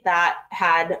company that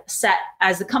had set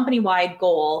as the company-wide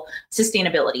goal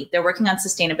sustainability. They're working on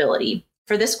sustainability.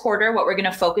 For this quarter, what we're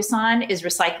going to focus on is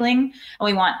recycling. And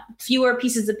we want fewer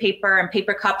pieces of paper and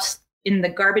paper cups in the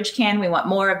garbage can. We want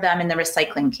more of them in the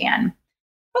recycling can.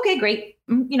 Okay, great.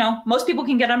 Most people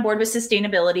can get on board with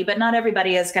sustainability, but not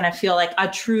everybody is going to feel like a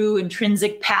true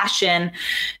intrinsic passion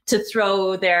to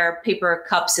throw their paper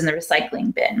cups in the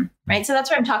recycling bin, right? So that's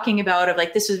what I'm talking about, of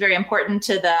like, this was very important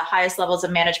to the highest levels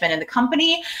of management in the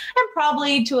company, and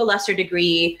probably to a lesser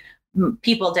degree,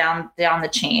 people down the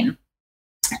chain.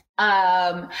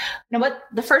 What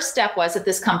the first step was that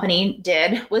this company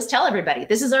did was tell everybody,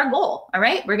 this is our goal. All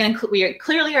right. We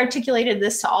clearly articulated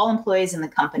this to all employees in the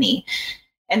company.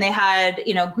 And they had,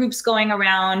 groups going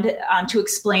around to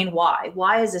explain why.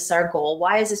 Why is this our goal?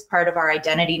 Why is this part of our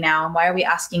identity now? And why are we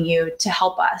asking you to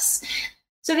help us?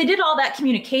 So they did all that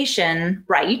communication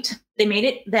right.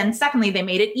 Secondly, they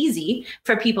made it easy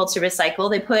for people to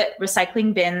recycle. They put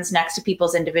recycling bins next to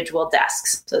people's individual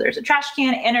desks. So there's a trash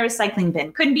can and a recycling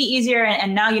bin. Couldn't be easier.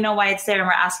 And now you know why it's there, and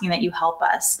we're asking that you help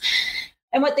us.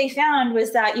 And what they found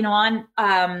was that,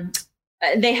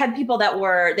 they had people that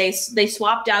they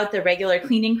swapped out the regular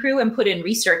cleaning crew and put in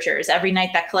researchers every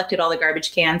night that collected all the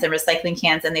garbage cans and recycling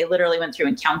cans, and they literally went through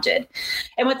and counted.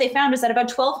 And what they found was that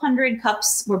about 1,200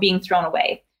 cups were being thrown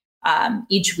away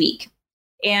each week,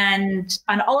 and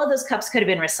all of those cups could have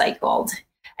been recycled.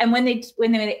 And when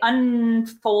they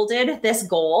unfolded this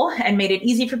goal and made it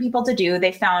easy for people to do,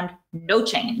 they found no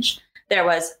change. There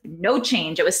was no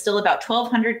change. It was still about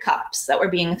 1,200 cups that were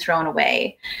being thrown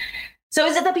away. So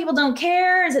is it that people don't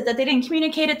care? Is it that they didn't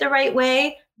communicate it the right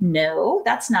way? No,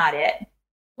 that's not it.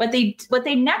 What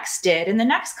they next did in the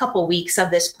next couple weeks of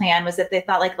this plan was that they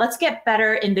thought, like, let's get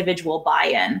better individual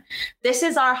buy-in. This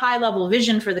is our high-level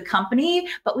vision for the company,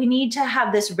 but we need to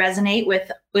have this resonate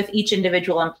with each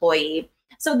individual employee.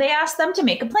 So they asked them to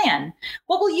make a plan.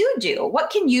 What will you do? What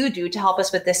can you do to help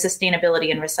us with this sustainability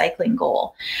and recycling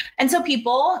goal? And so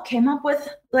people came up with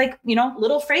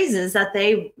little phrases that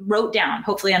they wrote down,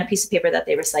 hopefully on a piece of paper that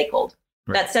they recycled.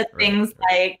 Right, that said things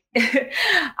like,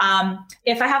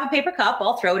 if I have a paper cup,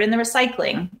 I'll throw it in the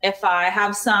recycling. If I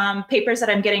have some papers that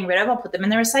I'm getting rid of, I'll put them in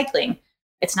the recycling.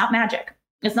 It's not magic.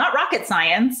 It's not rocket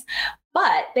science.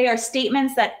 But they are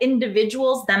statements that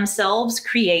individuals themselves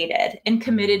created and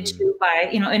committed to by,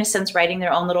 in a sense, writing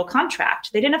their own little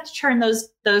contract. They didn't have to turn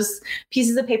those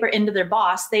pieces of paper into their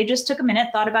boss. They just took a minute,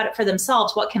 thought about it for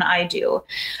themselves. What can I do?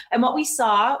 And what we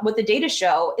saw, what the data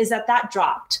show, is that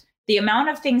dropped. The amount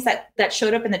of things that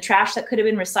showed up in the trash that could have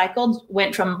been recycled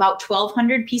went from about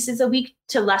 1,200 pieces a week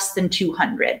to less than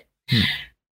 200.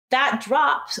 That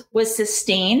drop was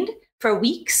sustained for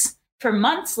weeks, for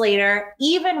months later,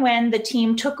 even when the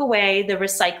team took away the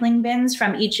recycling bins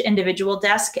from each individual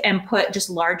desk and put just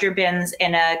larger bins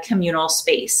in a communal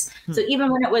space. So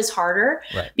even when it was harder,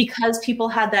 right, because people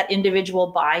had that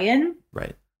individual buy-in,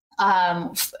 right,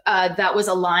 that was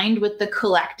aligned with the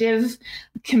collective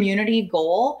community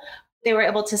goal, they were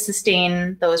able to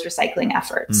sustain those recycling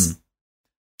efforts.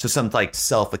 So some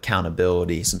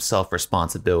self-accountability, some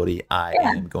self-responsibility. I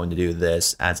am going to do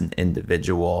this as an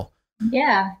individual.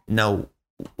 Yeah. No,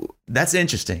 that's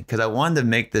interesting, because I wanted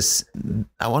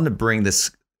to bring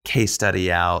this case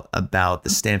study out about the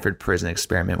Stanford Prison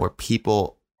Experiment, where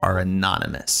people are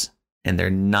anonymous and they're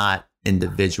not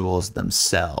individuals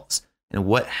themselves. And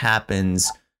what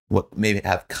happens, what may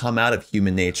have come out of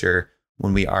human nature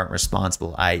when we aren't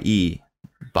responsible, i.e.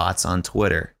 bots on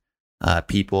Twitter.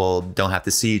 People don't have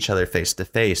to see each other face to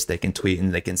face. They can tweet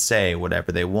and they can say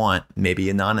whatever they want, maybe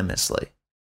anonymously.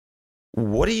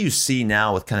 What do you see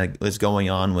now with kind of what's going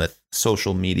on with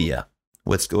social media?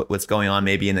 What's going on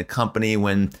maybe in a company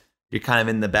when you're kind of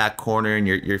in the back corner and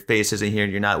your face isn't here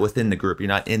and you're not within the group, you're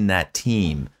not in that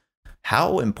team.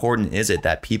 How important is it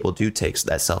that people do take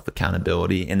that self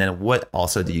accountability? And then what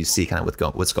also do you see kind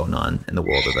of what's going on in the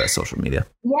world of social media?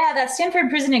 Yeah, that Stanford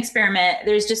Prison Experiment,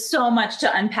 there's just so much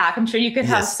to unpack. I'm sure you could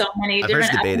have so many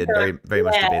different debated, episodes. very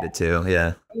much debated too.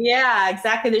 Yeah. Yeah,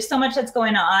 exactly. There's so much that's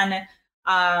going on.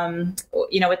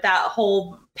 With that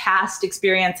whole past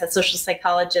experience that social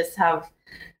psychologists have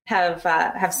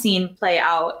seen play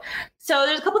out. So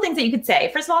there's a couple things that you could say.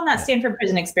 First of all, in that Stanford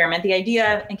Prison Experiment, the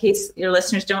idea, in case your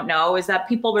listeners don't know, is that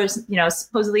people were,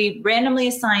 supposedly randomly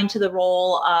assigned to the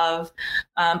role of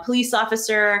police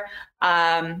officer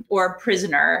or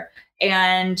prisoner.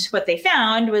 And what they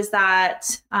found was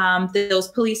that those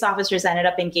police officers ended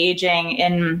up engaging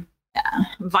in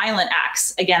violent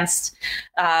acts against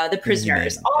the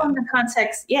prisoners, all in the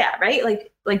context, right?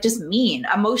 Like just mean,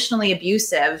 emotionally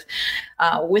abusive,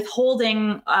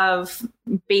 withholding of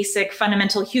basic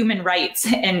fundamental human rights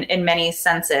in many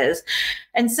senses.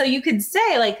 And so you could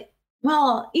say, like,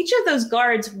 well, each of those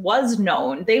guards was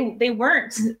known. They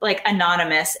weren't like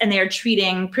anonymous, and they are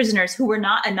treating prisoners who were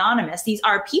not anonymous. These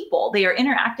are people. They are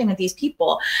interacting with these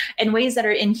people in ways that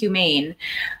are inhumane.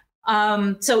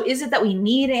 So is it that we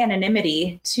need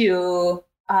anonymity to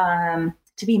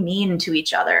be mean to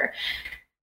each other?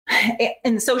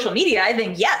 In social media, I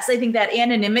think, yes, I think that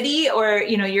anonymity, or,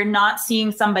 you're not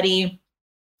seeing somebody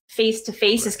face to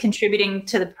face, is contributing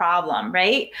to the problem,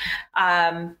 right?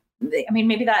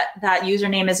 Maybe that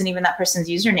username isn't even that person's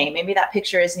username. Maybe that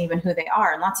picture isn't even who they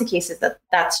are. In lots of cases,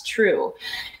 that's true.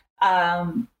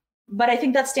 But I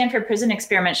think that Stanford Prison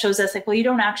Experiment shows us, like, well, you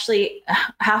don't actually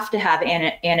have to have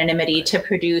anonymity to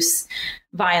produce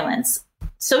violence.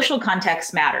 Social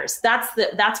context matters.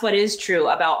 That's what is true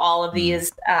about all of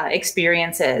these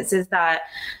experiences, is that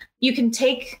you can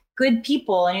take good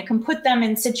people and you can put them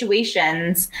in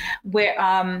situations where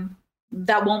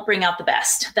that won't bring out the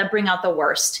best, that bring out the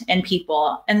worst in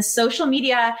people. And social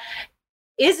media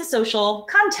is a social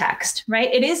context,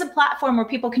 right? It is a platform where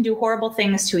people can do horrible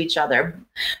things to each other.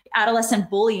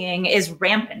 Adolescent bullying is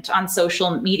rampant on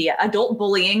social media. Adult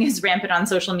bullying is rampant on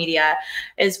social media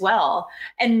as well.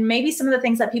 And maybe some of the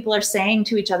things that people are saying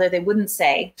to each other, they wouldn't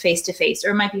say face to face,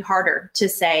 or it might be harder to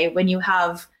say when you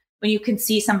can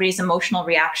see somebody's emotional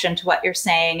reaction to what you're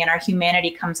saying, and our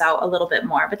humanity comes out a little bit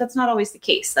more. But that's not always the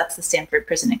case. That's the Stanford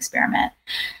Prison Experiment.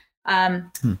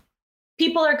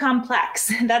 People are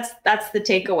complex. That's the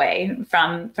takeaway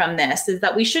from this, is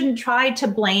that we shouldn't try to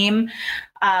blame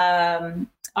our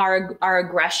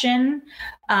aggression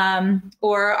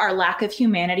or our lack of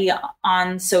humanity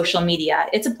on social media.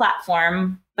 It's a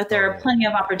platform, but there are plenty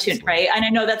of opportunities, right? And I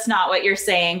know that's not what you're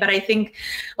saying, but I think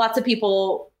lots of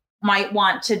people might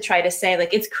want to try to say,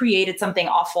 like, it's created something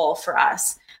awful for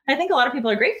us. I think a lot of people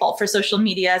are grateful for social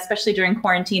media, especially during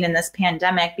quarantine and this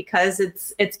pandemic, because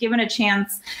it's given a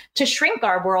chance to shrink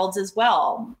our worlds as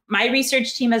well. My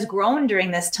research team has grown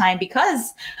during this time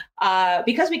because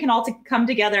we can all come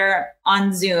together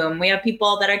on Zoom. We have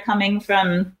people that are coming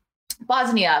from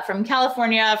Bosnia, from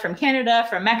California, from Canada,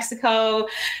 from Mexico,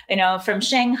 from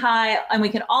Shanghai, and we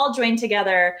can all join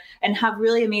together and have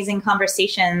really amazing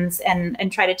conversations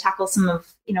and try to tackle some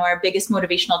of, our biggest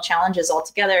motivational challenges all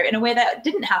together in a way that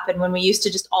didn't happen when we used to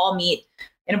just all meet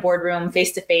in a boardroom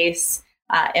face to face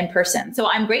in person. So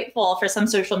I'm grateful for some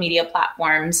social media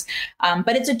platforms,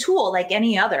 but it's a tool like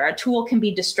any other. A tool can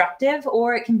be destructive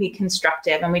or it can be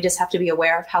constructive, and we just have to be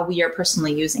aware of how we are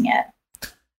personally using it.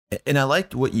 And I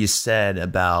liked what you said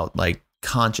about like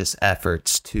conscious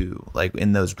efforts too, like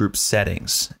in those group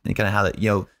settings, and kind of how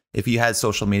that, if you had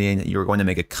social media and you were going to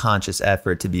make a conscious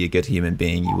effort to be a good human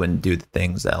being, you wouldn't do the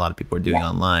things that a lot of people are doing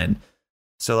online.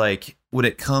 So like when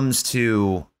it comes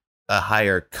to a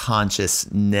higher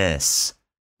consciousness,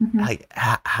 like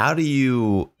how do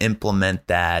you implement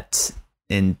that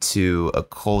into a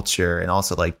culture and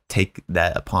also like take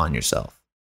that upon yourself?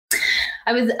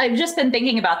 I've just been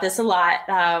thinking about this a lot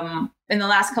in the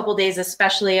last couple of days,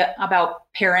 especially about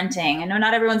parenting. I know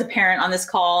not everyone's a parent on this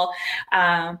call,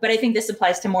 but I think this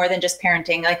applies to more than just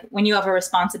parenting. Like when you have a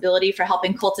responsibility for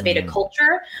helping cultivate a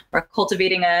culture or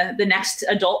cultivating the next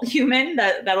adult human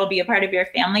that'll be a part of your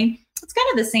family, it's kind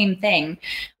of the same thing.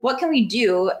 What can we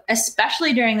do,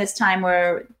 especially during this time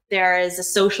where there is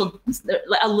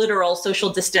a literal social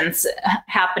distance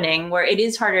happening, where it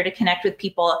is harder to connect with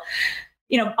people?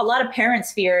 A lot of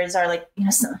parents' fears are like,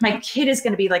 my kid is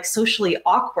going to be like socially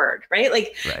awkward, right?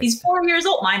 Like he's 4 years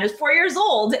old. Mine is 4 years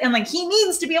old. And like, he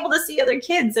needs to be able to see other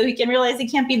kids so he can realize he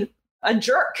can't be a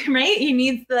jerk, right? He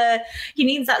needs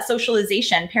that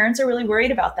socialization. Parents are really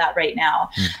worried about that right now.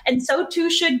 And so too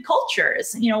should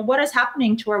cultures. What is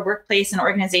happening to our workplace and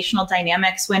organizational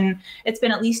dynamics when it's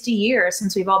been at least a year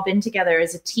since we've all been together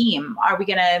as a team? Are we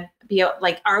going to be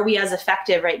are we as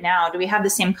effective right now? Do we have the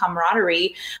same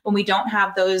camaraderie when we don't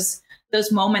have those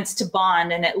moments to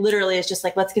bond? And it literally is just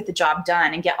like, let's get the job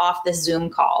done and get off this Zoom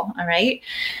call. All right.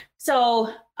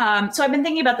 So I've been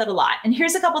thinking about that a lot. And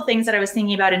here's a couple of things that I was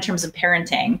thinking about in terms of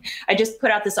parenting. I just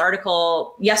put out this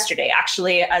article yesterday,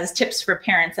 actually, as tips for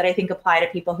parents that I think apply to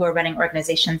people who are running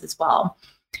organizations as well.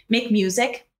 Make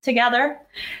music together.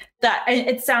 That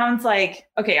it sounds like,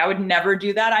 okay, I would never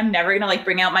do that. I'm never going to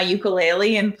bring out my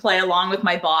ukulele and play along with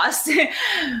my boss.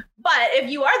 But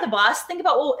if you are the boss, think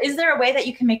about, well, is there a way that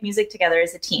you can make music together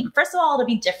as a team? First of all, it'll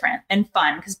be different and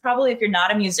fun, because probably if you're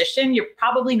not a musician, you're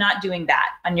probably not doing that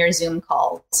on your Zoom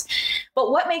calls.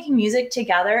 But what making music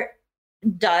together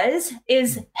does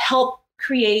is help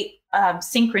create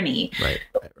synchrony.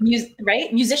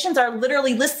 Right? Musicians are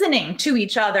literally listening to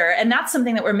each other. And that's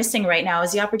something that we're missing right now,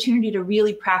 is the opportunity to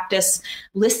really practice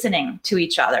listening to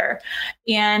each other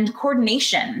and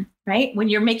coordination. Right? When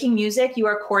you're making music, you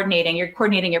are coordinating. You're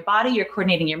coordinating your body, you're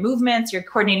coordinating your movements, you're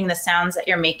coordinating the sounds that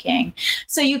you're making.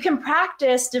 So you can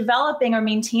practice developing or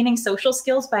maintaining social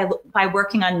skills by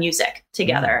working on music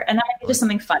together. And that might be just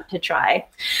something fun to try.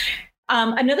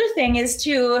 Another thing is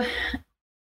to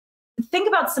think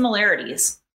about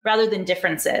similarities rather than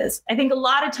differences. I think a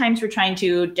lot of times we're trying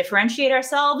to differentiate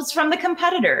ourselves from the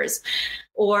competitors.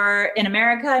 Or in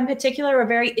America in particular, we're a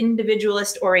very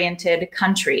individualist oriented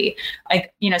country.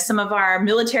 Some of our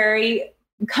military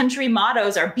country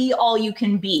mottos are be all you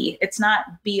can be. It's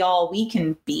not be all we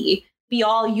can be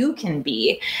all you can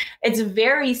be. It's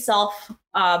very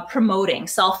self-promoting,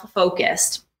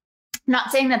 self-focused.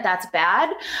 Not saying that that's bad,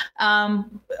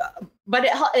 but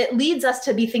it leads us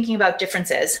to be thinking about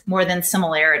differences more than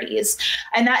similarities.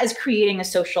 And that is creating a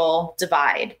social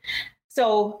divide.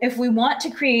 So if we want to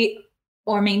create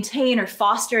or maintain or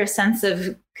foster a sense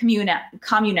of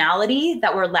communality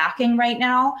that we're lacking right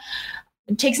now,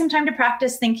 take some time to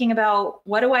practice thinking about,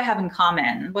 what do I have in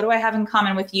common? What do I have in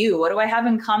common with you? What do I have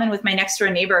in common with my next door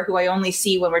neighbor who I only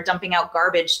see when we're dumping out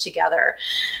garbage together?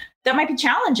 That might be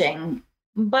challenging.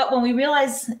 But when we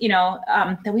realize,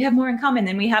 that we have more in common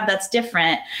than we have that's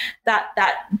different,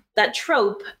 that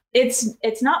trope,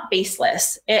 it's not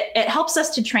baseless. It helps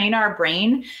us to train our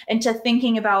brain into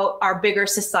thinking about our bigger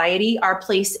society, our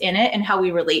place in it, and how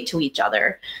we relate to each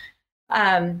other.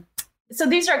 So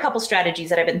these are a couple strategies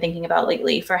that I've been thinking about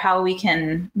lately for how we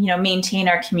can, maintain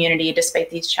our community despite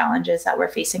these challenges that we're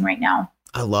facing right now.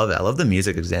 I love it. I love the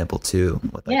music example too,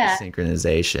 with the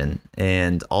synchronization,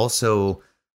 and also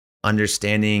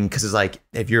understanding, because it's like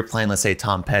if you're playing, let's say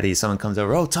Tom Petty, someone comes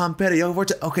over, oh, Tom Petty, oh,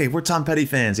 we're Tom Petty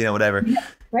fans, whatever. Yeah,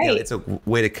 right. It's a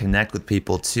way to connect with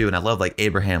people too. And I love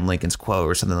Abraham Lincoln's quote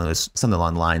or something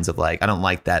along the lines of I don't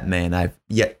like that man.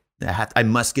 I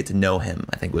must get to know him,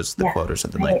 I think was the quote or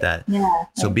something like that. Yeah.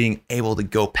 So being able to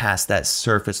go past that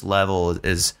surface level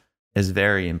is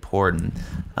very important.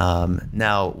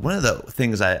 Now, one of the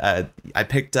things I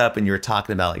picked up, and you were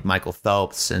talking about Michael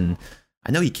Phelps, and I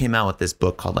know he came out with this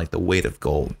book called The Weight of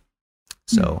Gold.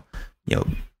 So,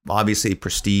 obviously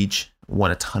prestige, won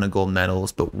a ton of gold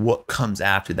medals, but what comes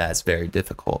after that is very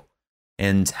difficult.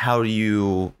 And how do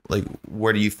you,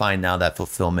 where do you find now that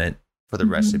fulfillment for the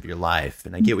rest of your life?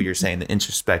 And I get what you're saying, the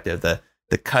introspective, the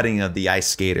cutting of the ice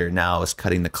skater now is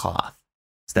cutting the cloth.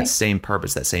 It's that same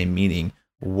purpose, that same meaning.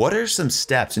 What are some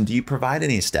steps, and do you provide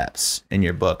any steps in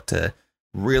your book to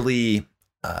really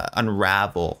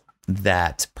unravel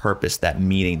that purpose, that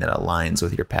meaning that aligns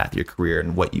with your path, your career,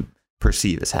 and what you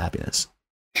perceive as happiness?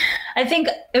 I think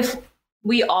if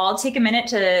we all take a minute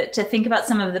to think about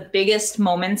some of the biggest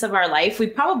moments of our life, we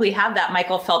probably have that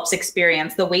Michael Phelps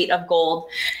experience, the weight of gold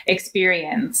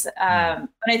experience. When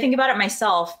I think about it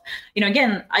myself,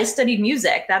 again, I studied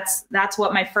music. That's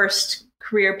what my first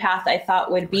career path I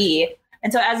thought would be.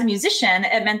 And so as a musician,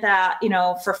 it meant that,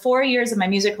 for 4 years of my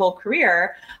musical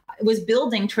career, I was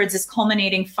building towards this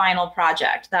culminating final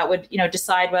project that would,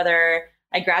 decide whether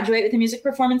I graduate with a music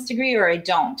performance degree or I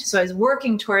don't. So I was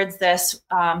working towards this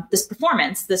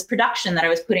performance, this production that I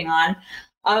was putting on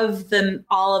of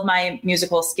all of my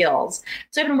musical skills.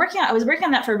 So I was working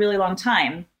on that for a really long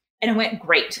time, and it went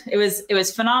great. It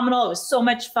was phenomenal. It was so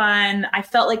much fun. I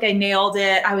felt like I nailed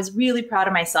it. I was really proud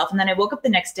of myself. And then I woke up the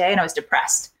next day and I was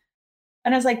depressed.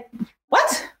 And I was like,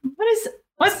 what's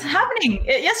happening?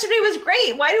 Yesterday was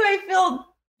great. Why do I feel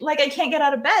like I can't get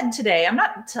out of bed today? I'm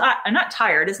not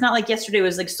tired. It's not like yesterday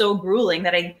was so grueling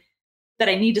that I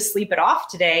need to sleep it off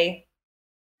today.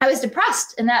 I was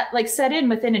depressed, and that like set in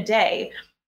within a day.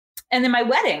 And then my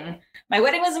wedding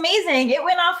was amazing. It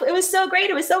went off. It was so great.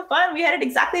 It was so fun. We had it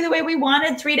exactly the way we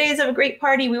wanted. 3 days of a great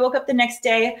party. We woke up the next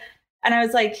day and I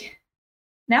was like,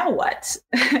 now what?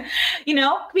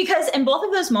 Because in both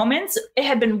of those moments, it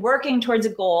had been working towards a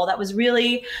goal that was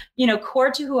really,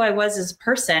 core to who I was as a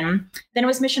person. Then it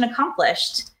was mission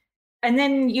accomplished. And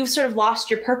then you've sort of lost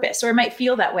your purpose, or it might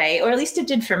feel that way, or at least it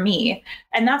did for me.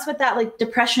 And that's what that like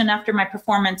depression after my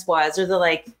performance was, or the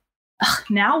like,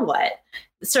 now what?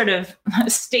 Sort of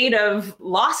state of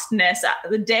lostness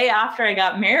the day after I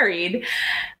got married.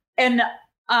 And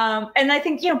I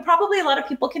think, probably a lot of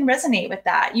people can resonate with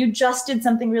that. You just did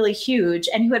something really huge,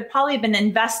 and you had probably been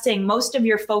investing most of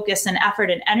your focus and effort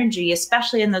and energy,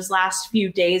 especially in those last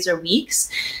few days or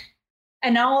weeks.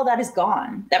 And now all that is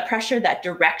gone. That pressure, that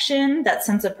direction, that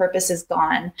sense of purpose is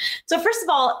gone. So first of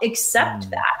all, accept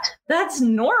that. That's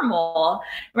normal,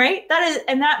 right?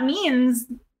 That means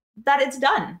that it's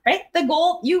done, right? The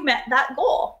goal, you met that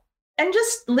goal, and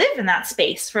just live in that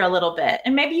space for a little bit.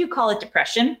 And maybe you call it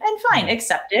depression, and fine,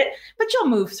 accept it, but you'll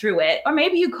move through it. Or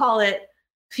maybe you call it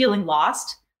feeling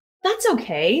lost. That's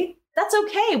okay. That's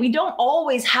okay. We don't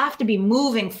always have to be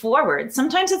moving forward.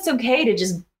 Sometimes it's okay to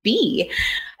just be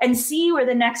and see where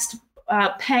the next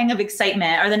pang of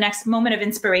excitement or the next moment of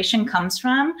inspiration comes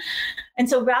from. And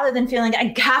so rather than feeling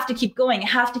I have to keep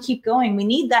going, we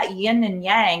need that yin and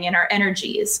yang in our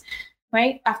energies,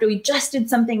 right? After we just did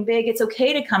something big, it's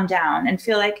okay to come down and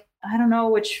feel like, I don't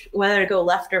know whether to go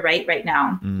left or right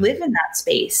now. Live in that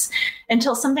space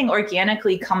until something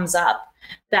organically comes up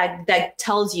that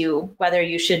tells you whether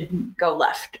you should go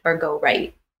left or go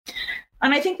right.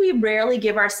 And I think we rarely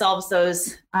give ourselves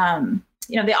those,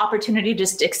 the opportunity to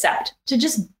just accept, to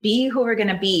just be who we're going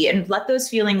to be and let those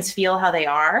feelings feel how they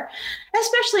are,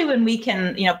 especially when we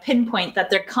can, pinpoint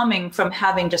that they're coming from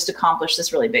having just accomplished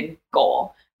this really big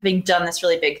goal, having done this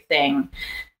really big thing.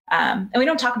 And we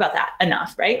don't talk about that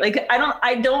enough, right? Like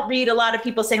I don't read a lot of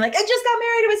people saying like, I just got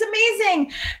married, it was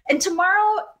amazing, and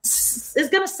tomorrow is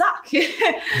going to suck.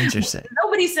 Interesting.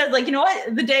 Nobody said like, you know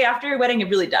what, the day after your wedding, it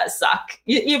really does suck.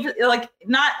 You've like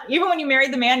not even when you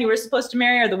married the man you were supposed to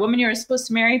marry or the woman you were supposed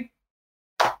to marry,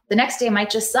 the next day might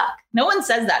just suck. No one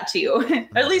says that to you,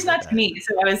 or at least not to me.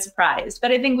 So I was surprised,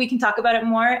 but I think we can talk about it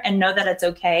more and know that it's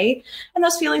okay, and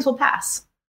those feelings will pass.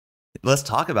 Let's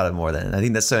talk about it more then. I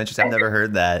think that's so interesting. I've never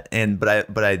heard that.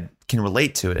 But I can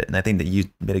relate to it. And I think that you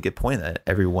made a good point that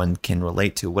everyone can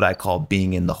relate to what I call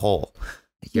being in the hole.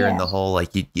 You're in the hole,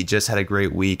 like you just had a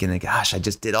great week and then, gosh, I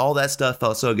just did all that stuff,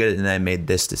 felt so good. And then I made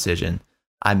this decision.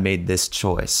 I made this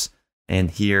choice. And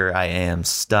here I am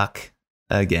stuck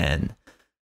again.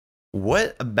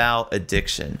 What about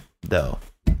addiction though?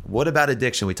 What about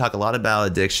addiction? We talk a lot about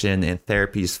addiction and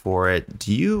therapies for it.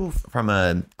 Do you, from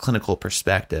a clinical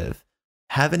perspective,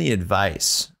 have any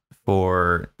advice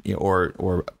for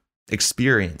or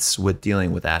experience with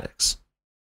dealing with addicts?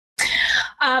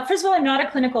 First of all, I'm not a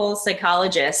clinical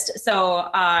psychologist, so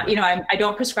I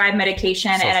don't prescribe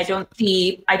medication, and I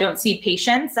don't see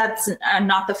patients. That's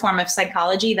not the form of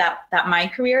psychology that my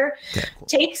career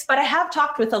takes. But I have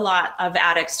talked with a lot of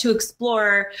addicts to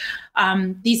explore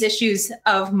these issues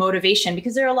of motivation,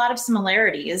 because there are a lot of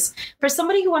similarities. For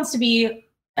somebody who wants to be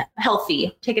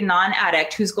healthy, take a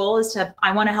non-addict whose goal is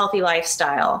I want a healthy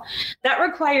lifestyle,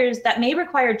 that may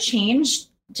require change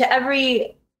to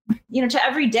every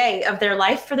day of their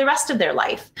life for the rest of their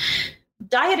life.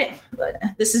 Dieting,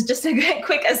 this is just a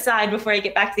quick aside before I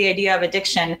get back to the idea of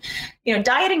addiction.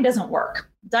 Dieting doesn't work.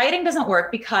 Dieting doesn't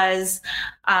work because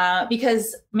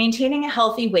maintaining a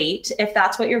healthy weight, if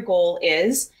that's what your goal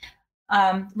is,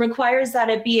 requires that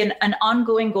it be an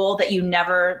ongoing goal that you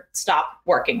never stop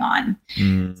working on.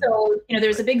 So,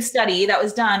 there's a big study that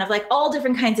was done of like all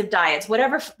different kinds of diets,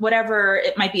 whatever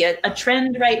it might be, a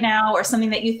trend right now or something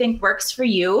that you think works for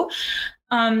you.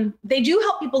 They do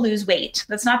help people lose weight.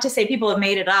 That's not to say people have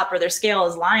made it up or their scale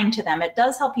is lying to them. It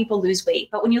does help people lose weight.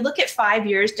 But when you look at 5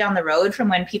 years down the road from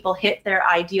when people hit their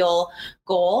ideal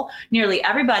goal, nearly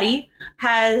everybody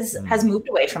has moved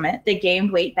away from it. They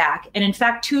gained weight back. And in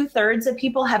fact, 2/3 of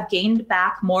people have gained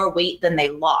back more weight than they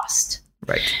lost.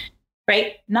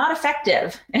 Right? Not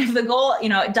effective. And if the goal,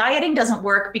 dieting doesn't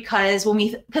work because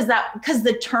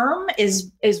the term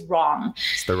is wrong.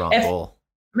 It's the wrong goal.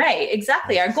 Right,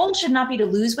 exactly. Our goal should not be to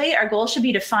lose weight. Our goal should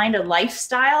be to find a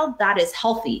lifestyle that is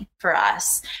healthy for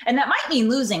us. And that might mean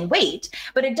losing weight,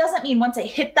 but it doesn't mean once I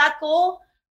hit that goal,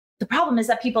 the problem is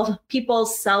that people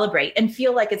celebrate and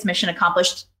feel like it's mission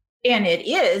accomplished. And it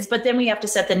is, but then we have to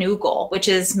set the new goal, which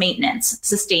is maintenance,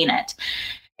 sustain it.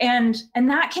 And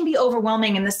that can be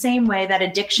overwhelming in the same way that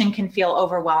addiction can feel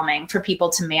overwhelming for people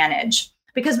to manage.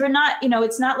 because we're not,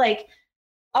 it's not like,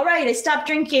 all right, I stopped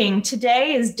drinking.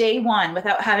 Today is day 1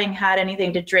 without having had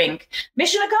anything to drink.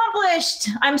 Mission accomplished.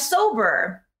 I'm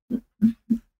sober.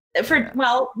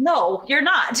 Well, no, you're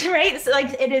not, right? So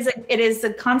like it is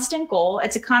a constant goal.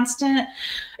 It's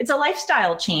a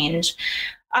lifestyle change.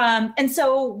 And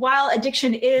so while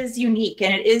addiction is unique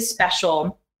and it is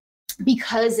special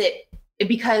because it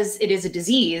is a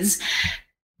disease,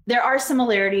 there are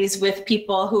similarities with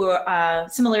people who are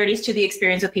similarities to the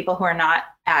experience with people who are not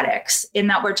addicts, in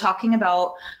that we're talking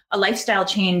about a lifestyle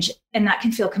change, and that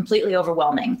can feel completely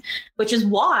overwhelming, which is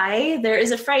why there is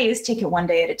a phrase, take it one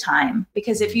day at a time.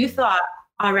 Because if you thought,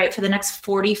 all right, for the next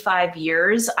 45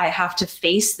 years, I have to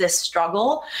face this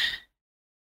struggle,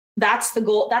 that's the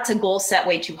goal. That's a goal set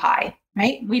way too high,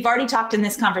 right? We've already talked in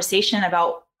this conversation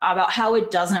about how it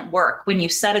doesn't work when you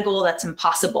set a goal that's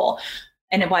impossible,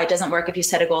 and why it doesn't work if you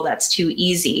set a goal that's too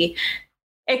easy.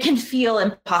 It can feel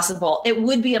impossible. It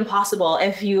would be impossible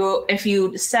if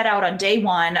you set out on day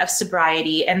 1 of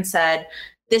sobriety and said,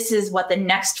 this is what the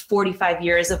next 45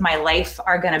 years of my life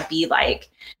are going to be like.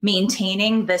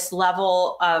 Maintaining this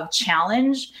level of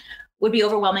challenge would be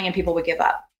overwhelming and people would give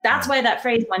up. That's why that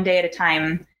phrase, one day at a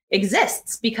time,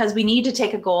 exists, because we need to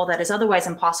take a goal that is otherwise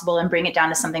impossible and bring it down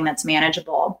to something that's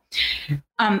manageable.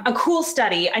 A cool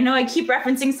study. I know I keep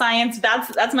referencing science.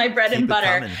 That's my bread and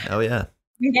butter. Oh yeah.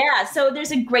 Yeah. So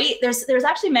there's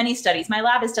actually many studies. My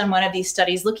lab has done one of these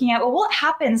studies looking at, well, what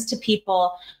happens to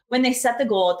people when they set the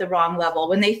goal at the wrong level,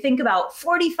 when they think about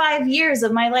 45 years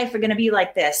of my life are going to be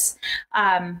like this,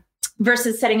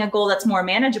 versus setting a goal that's more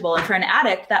manageable. And for an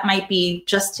addict, that might be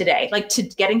just today. Like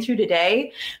getting through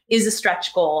today is a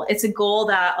stretch goal. It's a goal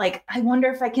that, like, I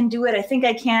wonder if I can do it. I think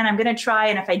I can. I'm going to try.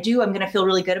 And if I do, I'm going to feel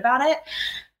really good about it.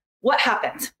 What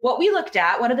happens? What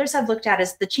others have looked at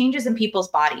is the changes in people's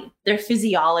body, their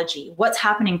physiology, what's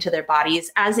happening to their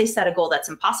bodies as they set a goal that's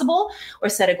impossible, or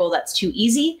set a goal that's too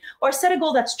easy, or set a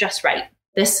goal that's just right.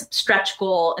 This stretch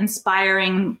goal,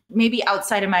 inspiring, maybe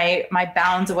outside of my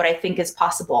bounds of what I think is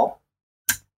possible.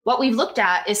 What we've looked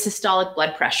at is systolic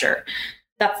blood pressure.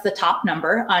 That's the top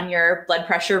number on your blood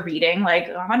pressure reading, like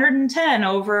 110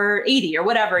 over 80 or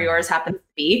whatever yours happens to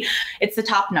be. It's the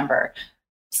top number.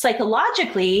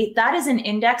 Psychologically, that is an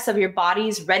index of your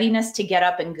body's readiness to get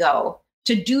up and go,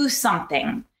 to do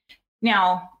something.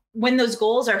 Now, when those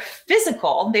goals are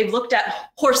physical, they've looked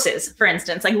at horses, for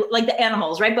instance, like the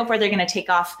animals right before they're going to take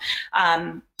off,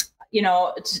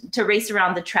 to race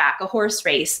around the track, a horse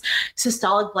race.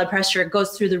 Systolic blood pressure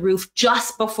goes through the roof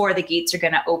just before the gates are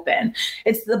going to open.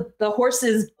 It's the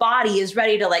horse's body is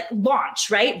ready to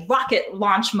launch, right? Rocket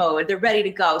launch mode. They're ready to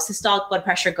go. Systolic blood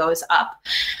pressure goes up.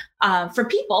 For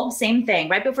people, same thing.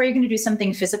 Right before you're going to do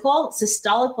something physical,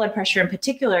 systolic blood pressure in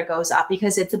particular goes up,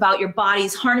 because it's about your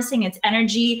body's harnessing its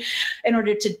energy in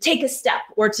order to take a step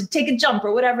or to take a jump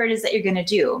or whatever it is that you're going to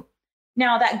do.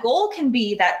 Now, that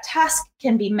task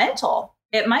can be mental.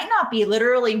 It might not be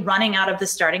literally running out of the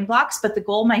starting blocks, but the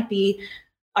goal might be,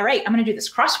 all right, I'm going to do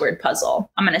this crossword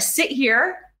puzzle. I'm going to sit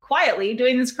here quietly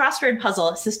doing this crossword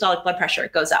puzzle. Systolic blood pressure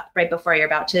goes up right before you're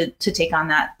about to take on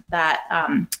that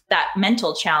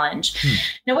mental challenge.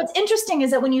 Now, what's interesting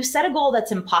is that when you set a goal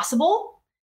that's impossible,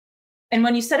 and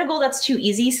when you set a goal that's too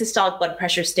easy, systolic blood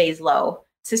pressure stays low.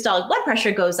 Systolic blood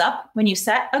pressure goes up when you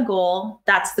set a goal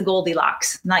that's the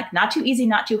Goldilocks, like not too easy,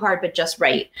 not too hard, but just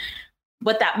right.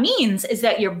 What that means is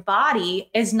that your body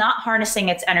is not harnessing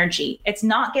its energy. It's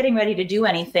not getting ready to do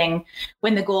anything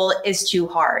when the goal is too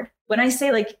hard. When I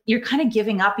say you're kind of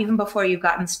giving up even before you've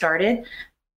gotten started,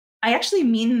 I actually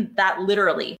mean that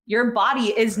literally. Your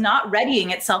body is not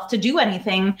readying itself to do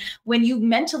anything when you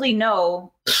mentally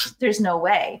know there's no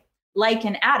way. Like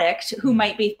an addict who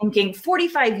might be thinking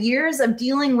 45 years of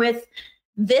dealing with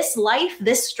this life,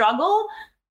 this struggle,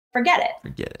 forget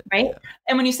it. Right. Yeah.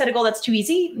 And when you set a goal that's too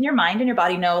easy, your mind and your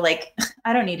body know,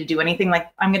 I don't need to do anything.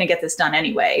 I'm going to get this done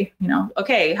anyway.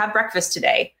 Okay, have breakfast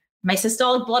today. My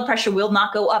systolic blood pressure will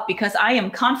not go up because I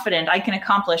am confident I can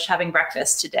accomplish having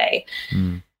breakfast today.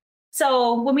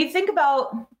 So when we think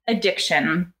about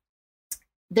addiction,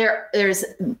 there's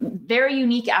very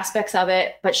unique aspects of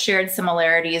it, but shared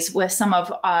similarities with some of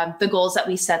the goals that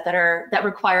we set that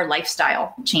require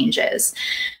lifestyle changes.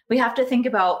 We have to think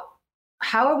about,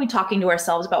 how are we talking to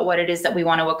ourselves about what it is that we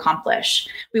want to accomplish?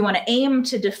 We want to aim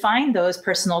to define those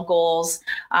personal goals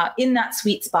in that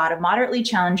sweet spot of moderately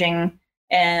challenging,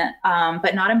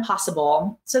 but not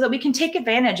impossible, so that we can take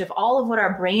advantage of all of what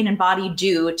our brain and body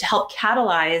do to help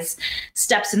catalyze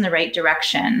steps in the right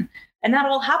direction. And that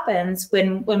all happens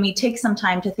when we take some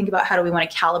time to think about how do we want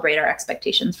to calibrate our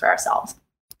expectations for ourselves.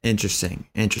 Interesting.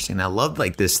 I love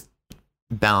this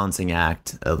balancing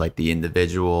act of like the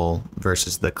individual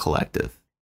versus the collective.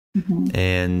 Mm-hmm.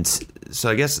 And so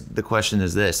I guess the question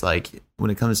is this, like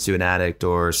when it comes to an addict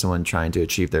or someone trying to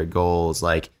achieve their goals,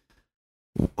 like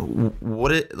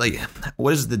what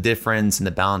is the difference in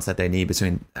the balance that they need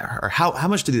between, or how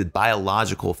much do the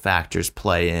biological factors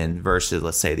play in versus,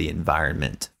 let's say, the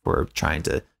environment for trying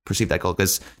to perceive that goal?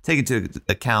 Because take into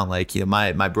account, like, you know,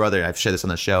 my brother, I've shared this on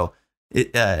the show,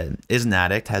 is an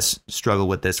addict, has struggled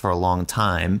with this for a long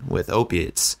time with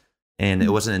opiates. And it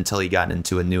wasn't until he got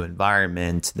into a new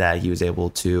environment that he was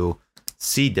able to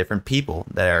see different people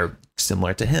that are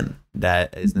similar to him,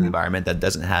 that is an environment that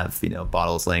doesn't have, you know,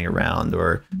 bottles laying around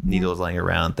or needles laying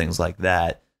around, things like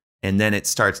that. And then it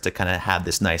starts to kind of have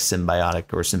this nice symbiotic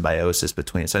or symbiosis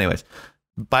between it. So anyways,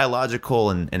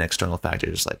 biological and external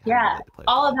factors, like, yeah,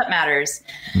 all of that matters.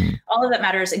 All of that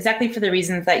matters exactly for the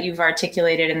reasons that you've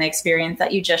articulated in the experience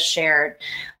that you just shared.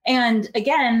 And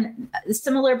again,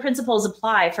 similar principles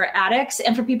apply for addicts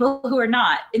and for people who are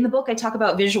not. In the book, I talk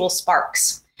about visual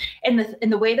sparks. And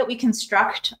the way that we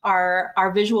construct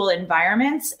our visual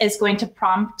environments is going to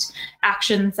prompt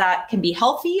actions that can be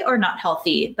healthy or not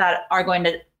healthy, that are going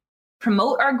to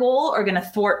promote our goal or going to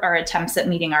thwart our attempts at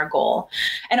meeting our goal.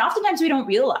 And oftentimes we don't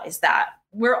realize that.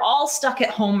 We're all stuck at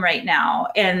home right now,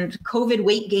 and COVID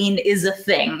weight gain is a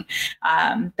thing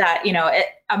that, you know,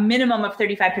 a minimum of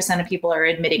 35% of people are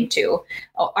admitting to,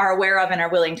 are aware of, and are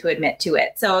willing to admit to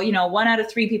it. So, you know, 1 out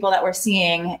of 3 people that we're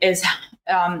seeing is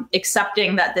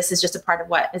accepting that this is just a part of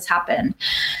what has happened.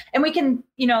 And we can,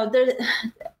 you know,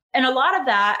 and a lot of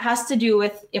that has to do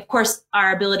with, of course,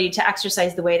 our ability to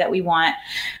exercise the way that we want,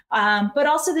 but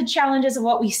also the challenges of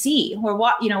what we see. Or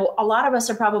what, you know, a lot of us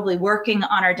are probably working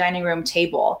on our dining room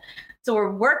table. So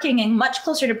we're working in much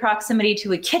closer to proximity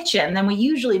to a kitchen than we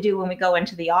usually do when we go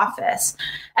into the office.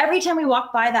 Every time we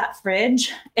walk by that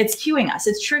fridge, it's cueing us,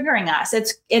 it's triggering us.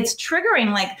 It's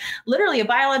triggering like literally a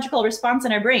biological response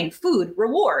in our brain: food,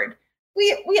 reward.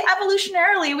 We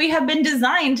evolutionarily, we have been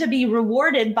designed to be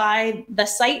rewarded by the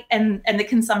sight and the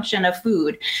consumption of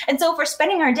food. And so if we're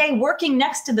spending our day working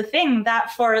next to the thing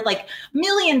that for like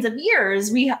millions of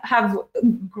years we have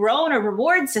grown a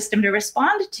reward system to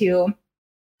respond to,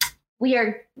 we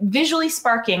are visually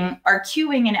sparking our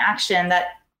cueing in action that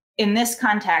in this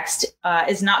context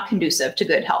is not conducive to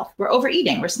good health. We're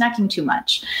overeating, we're snacking too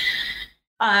much.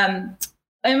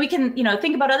 And we can, you know,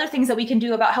 think about other things that we can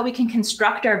do about how we can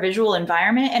construct our visual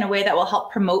environment in a way that will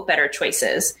help promote better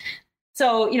choices.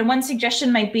 So, you know, one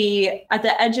suggestion might be at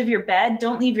the edge of your bed,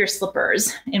 don't leave your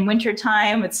slippers. In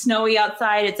wintertime, it's snowy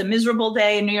outside, it's a miserable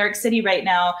day in New York City right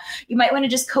now. You might want to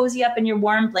just cozy up in your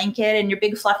warm blanket and your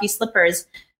big fluffy slippers.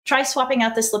 Try swapping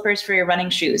out the slippers for your running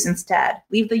shoes instead.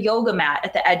 Leave the yoga mat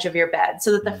at the edge of your bed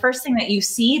so that the first thing that you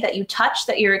see, that you touch,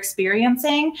 that you're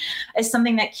experiencing is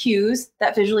something that cues,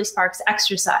 that visually sparks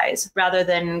exercise rather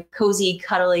than cozy,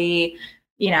 cuddly,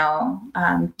 you know,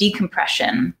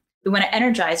 decompression. We want to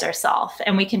energize ourselves,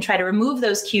 and we can try to remove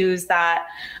those cues that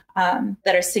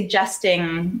are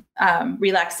suggesting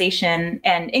relaxation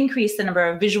and increase the number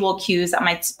of visual cues that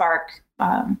might spark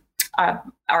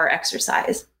our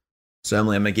exercise. So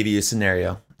Emily, I'm going to give you a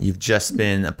scenario. You've just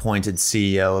been appointed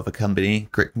CEO of a company.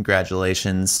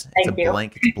 Congratulations. It's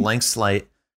a blank slate.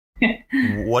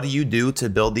 What do you do to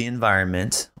build the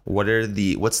environment?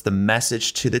 What's the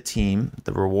message to the team,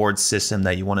 the reward system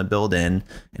that you want to build in,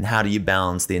 and how do you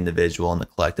balance the individual and the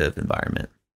collective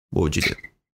environment? What would you do?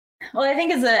 Well, I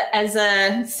think as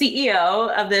a CEO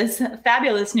of this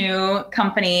fabulous new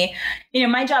company, you know,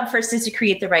 my job first is to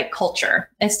create the right culture.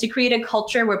 It's to create a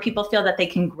culture where people feel that they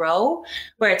can grow,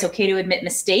 where it's okay to admit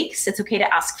mistakes, it's okay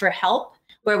to ask for help,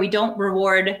 where we don't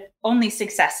reward only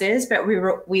successes, but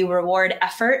we reward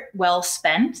effort well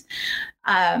spent.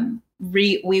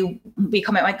 We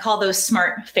might call those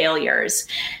smart failures.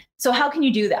 So how can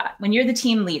you do that? When you're the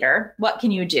team leader, what can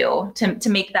you do to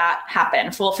make that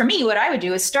happen? Well, for me, what I would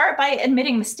do is start by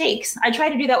admitting mistakes. I try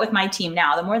to do that with my team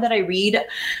now. The more that I read,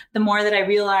 the more that I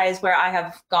realize where I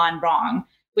have gone wrong,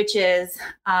 which is,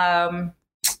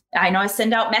 I know I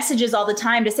send out messages all the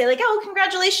time to say like, oh,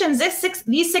 congratulations,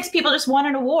 these six people just won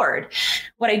an award.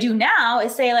 What I do now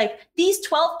is say like, these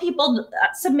 12 people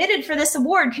submitted for this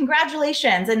award,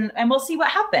 congratulations, and we'll see what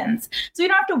happens. So you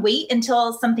don't have to wait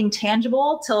until something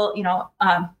tangible, till, you know,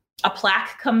 a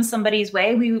plaque comes somebody's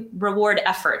way. We reward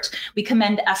effort. We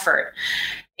commend effort.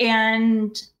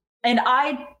 And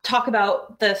I talk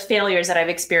about the failures that I've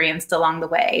experienced along the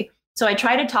way. So I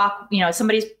try to talk, you know,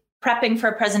 somebody's prepping for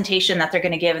a presentation that they're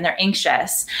going to give and they're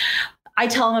anxious. I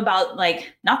tell them about,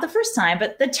 like, not the first time,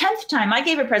 but the 10th time I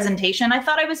gave a presentation. I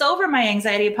thought I was over my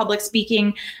anxiety of public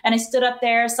speaking. And I stood up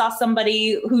there, saw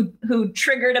somebody who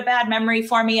triggered a bad memory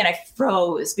for me. And I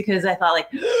froze because I thought, like,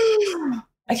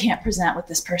 I can't present with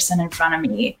this person in front of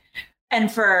me. And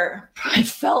it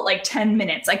felt like 10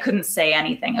 minutes. I couldn't say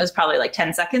anything. It was probably like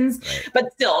 10 seconds, right.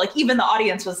 But still, like, even the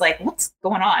audience was like, what's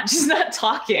going on? She's not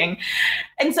talking.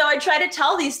 And so I try to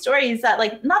tell these stories that,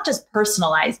 like, not just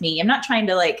personalize me. I'm not trying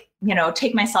to, like,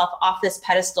 take myself off this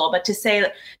pedestal, but to say,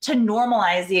 to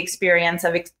normalize the experience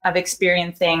of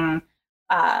experiencing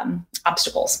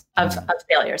obstacles of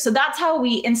failure. So that's how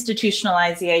we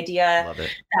institutionalize the idea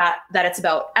that it's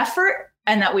about effort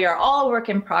and that we are all a work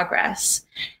in progress.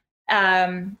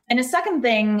 And a second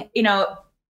thing,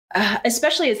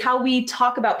 especially is how we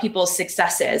talk about people's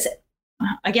successes.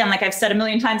 Again, like I've said a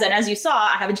million times, and as you saw,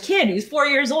 I have a kid who's 4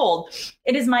 years old.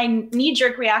 It is my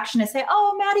knee-jerk reaction to say,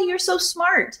 oh, Maddie, you're so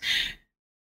smart.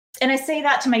 And I say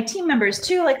that to my team members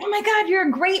too, like, oh my God, you're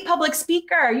a great public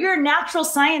speaker. You're a natural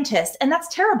scientist. And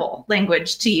that's terrible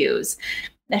language to use.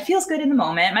 It feels good in the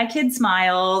moment. My kid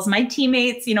smiles. My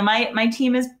teammates, my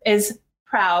team is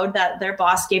proud that their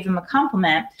boss gave them a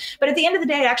compliment. But at the end of the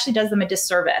day, it actually does them a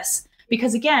disservice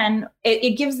because, again,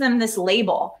 it gives them this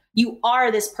label. You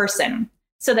are this person,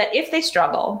 so that if they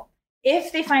struggle,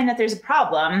 if they find that there's a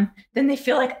problem, then they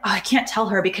feel like, oh, I can't tell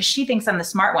her because she thinks I'm the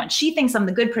smart one. She thinks I'm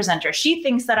the good presenter. She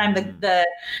thinks that I'm the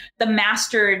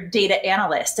master data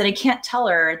analyst. And I can't tell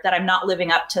her that I'm not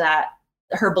living up to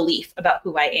her belief about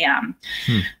who I am.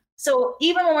 So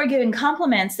even when we're giving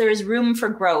compliments, there is room for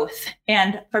growth.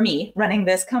 And for me, running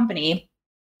this company,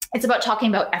 it's about talking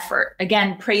about effort.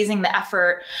 Again, praising the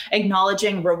effort,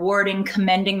 acknowledging, rewarding,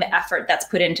 commending the effort that's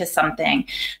put into something.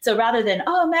 So rather than,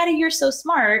 oh, Maddie, you're so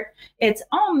smart, it's,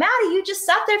 oh, Maddie, you just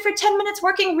sat there for 10 minutes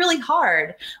working really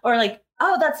hard. Or like,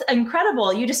 oh, that's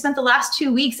incredible. You just spent the last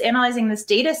 2 weeks analyzing this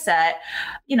data set.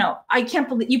 I can't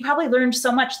believe you probably learned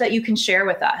so much that you can share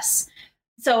with us.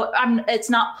 So it's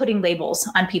not putting labels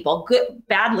on people.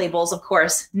 Bad labels, of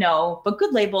course, no, but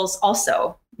good labels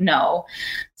also no.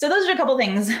 So those are a couple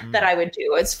things that I would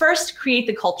do. It's first, create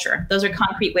the culture. Those are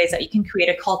concrete ways that you can create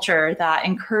a culture that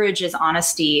encourages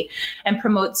honesty and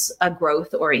promotes a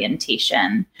growth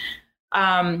orientation.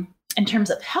 In terms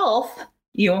of health,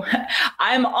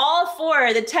 I'm all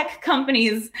for the tech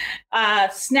companies'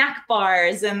 snack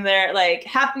bars and their like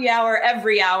happy hour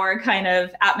every hour kind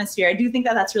of atmosphere. I do think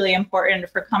that that's really important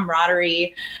for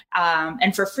camaraderie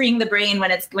and for freeing the brain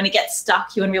when it gets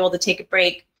stuck. You want to be able to take a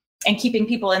break and keeping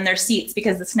people in their seats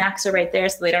because the snacks are right there,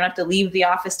 so they don't have to leave the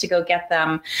office to go get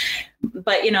them.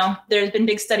 But, there's been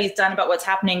big studies done about what's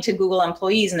happening to Google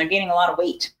employees, and they're gaining a lot of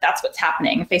weight. That's what's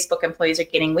happening. Facebook employees are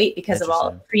gaining weight because of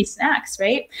all free snacks,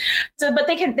 right? So, but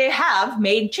they have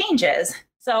made changes.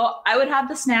 So I would have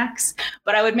the snacks,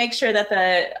 but I would make sure that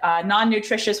the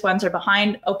non-nutritious ones are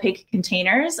behind opaque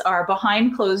containers, are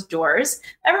behind closed doors.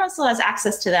 Everyone still has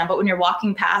access to them, but when you're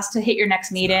walking past to hit your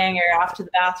next meeting or you're off to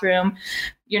the bathroom,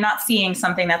 you're not seeing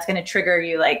something that's going to trigger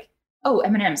you like, oh,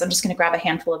 M&Ms, I'm just going to grab a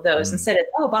handful of those. Instead of,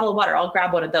 oh, a bottle of water, I'll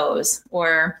grab one of those.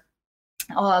 Or,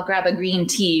 oh, I'll grab a green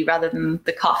tea rather than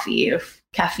the coffee if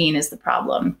caffeine is the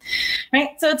problem, right?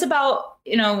 So it's about,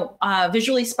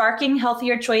 visually sparking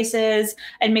healthier choices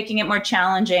and making it more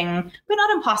challenging, but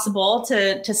not impossible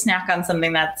to snack on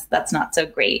something that's not so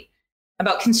great.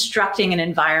 About constructing an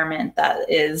environment that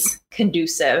is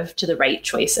conducive to the right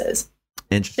choices.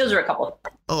 Those are a couple.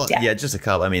 Oh, yeah, just a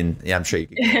couple. I mean, I'm sure you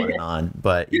could go on and on,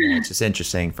 but it's just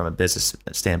interesting from a business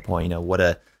standpoint, what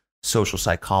a social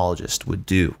psychologist would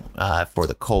do for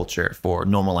the culture, for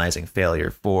normalizing failure,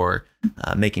 for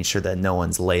making sure that no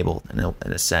one's labeled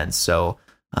in a sense. So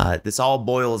this all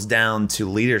boils down to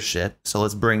leadership. So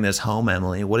let's bring this home,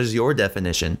 Emily. What is your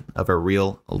definition of a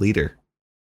real leader?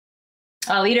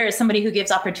 A leader is somebody who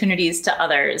gives opportunities to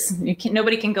others.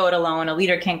 Nobody can go it alone. A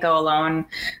leader can't go alone.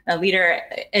 A leader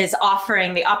is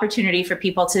offering the opportunity for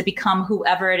people to become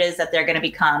whoever it is that they're going to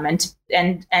become,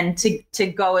 and to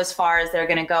go as far as they're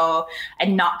going to go,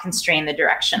 and not constrain the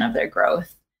direction of their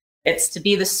growth. It's to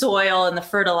be the soil and the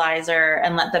fertilizer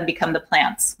and let them become the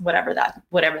plants, whatever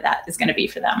that is going to be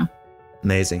for them.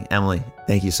 Amazing. Emily,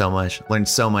 thank you so much. Learned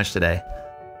so much today.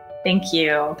 Thank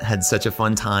you. Had such a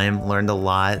fun time. Learned a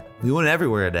lot. We went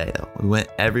everywhere today, though. We went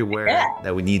everywhere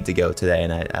that we need to go today.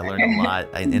 And I learned a lot.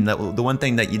 And the one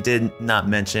thing that you did not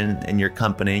mention in your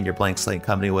company, your Blank Slate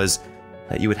company, was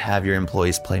that you would have your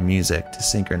employees play music to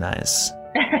synchronize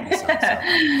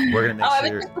we're going to make sure. I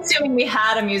was just assuming we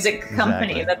had a music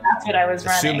company, that's what I was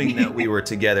running. Assuming that we were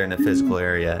together in a physical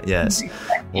area, yes.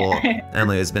 Well,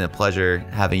 Emily, it's been a pleasure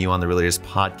having you on the Real Leaders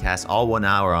podcast, all 1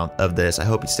 hour of this. I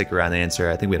hope you stick around and answer.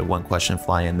 I think we had one question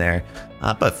fly in there.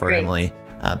 But for Emily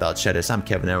Balcetis, I'm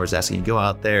Kevin Edwards asking you to go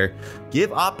out there,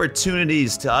 give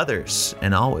opportunities to others,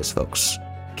 and always, folks,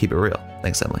 keep it real.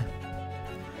 Thanks, Emily.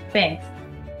 Thanks.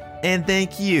 And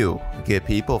thank you, good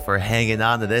people, for hanging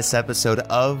on to this episode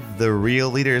of the Real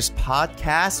Leaders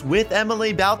podcast with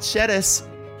Emily Balcetis.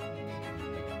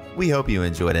 We hope you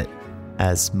enjoyed it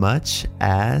as much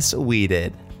as we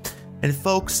did. And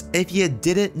folks, if you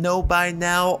didn't know by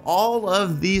now, all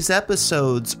of these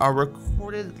episodes are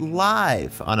recorded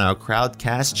live on our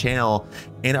Crowdcast channel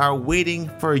and are waiting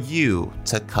for you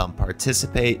to come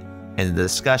participate in the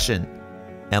discussion.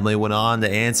 Emily went on to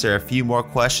answer a few more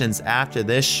questions after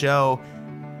this show,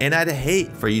 and I'd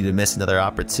hate for you to miss another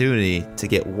opportunity to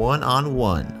get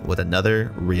one-on-one with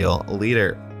another real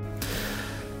leader.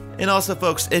 And also,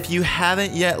 folks, if you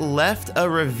haven't yet left a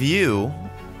review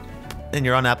and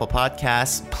you're on Apple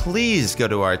Podcasts, please go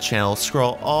to our channel,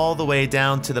 scroll all the way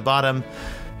down to the bottom,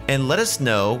 and let us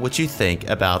know what you think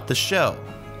about the show.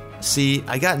 See,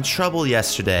 I got in trouble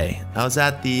yesterday. I was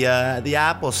at the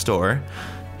Apple store,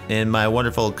 and my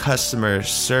wonderful customer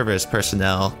service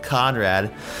personnel,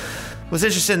 Conrad, was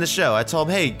interested in the show. I told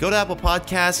him, hey, go to Apple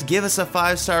Podcasts, give us a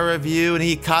 5-star review. And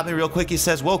he caught me real quick. He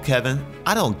says, whoa, Kevin,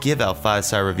 I don't give out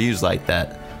 5-star reviews like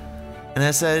that. And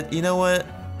I said, you know what?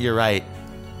 You're right.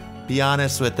 Be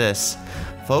honest with this.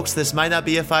 Folks, this might not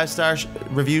be a 5-star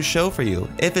review show for you.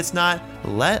 If it's not,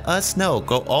 let us know.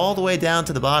 Go all the way down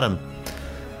to the bottom.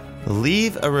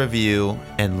 Leave a review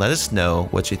and let us know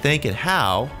what you think and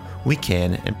how we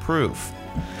can improve.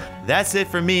 That's it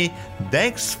for me.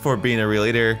 Thanks for being a real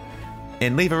leader,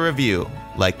 and leave a review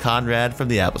like Conrad from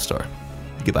the Apple Store.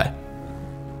 Goodbye.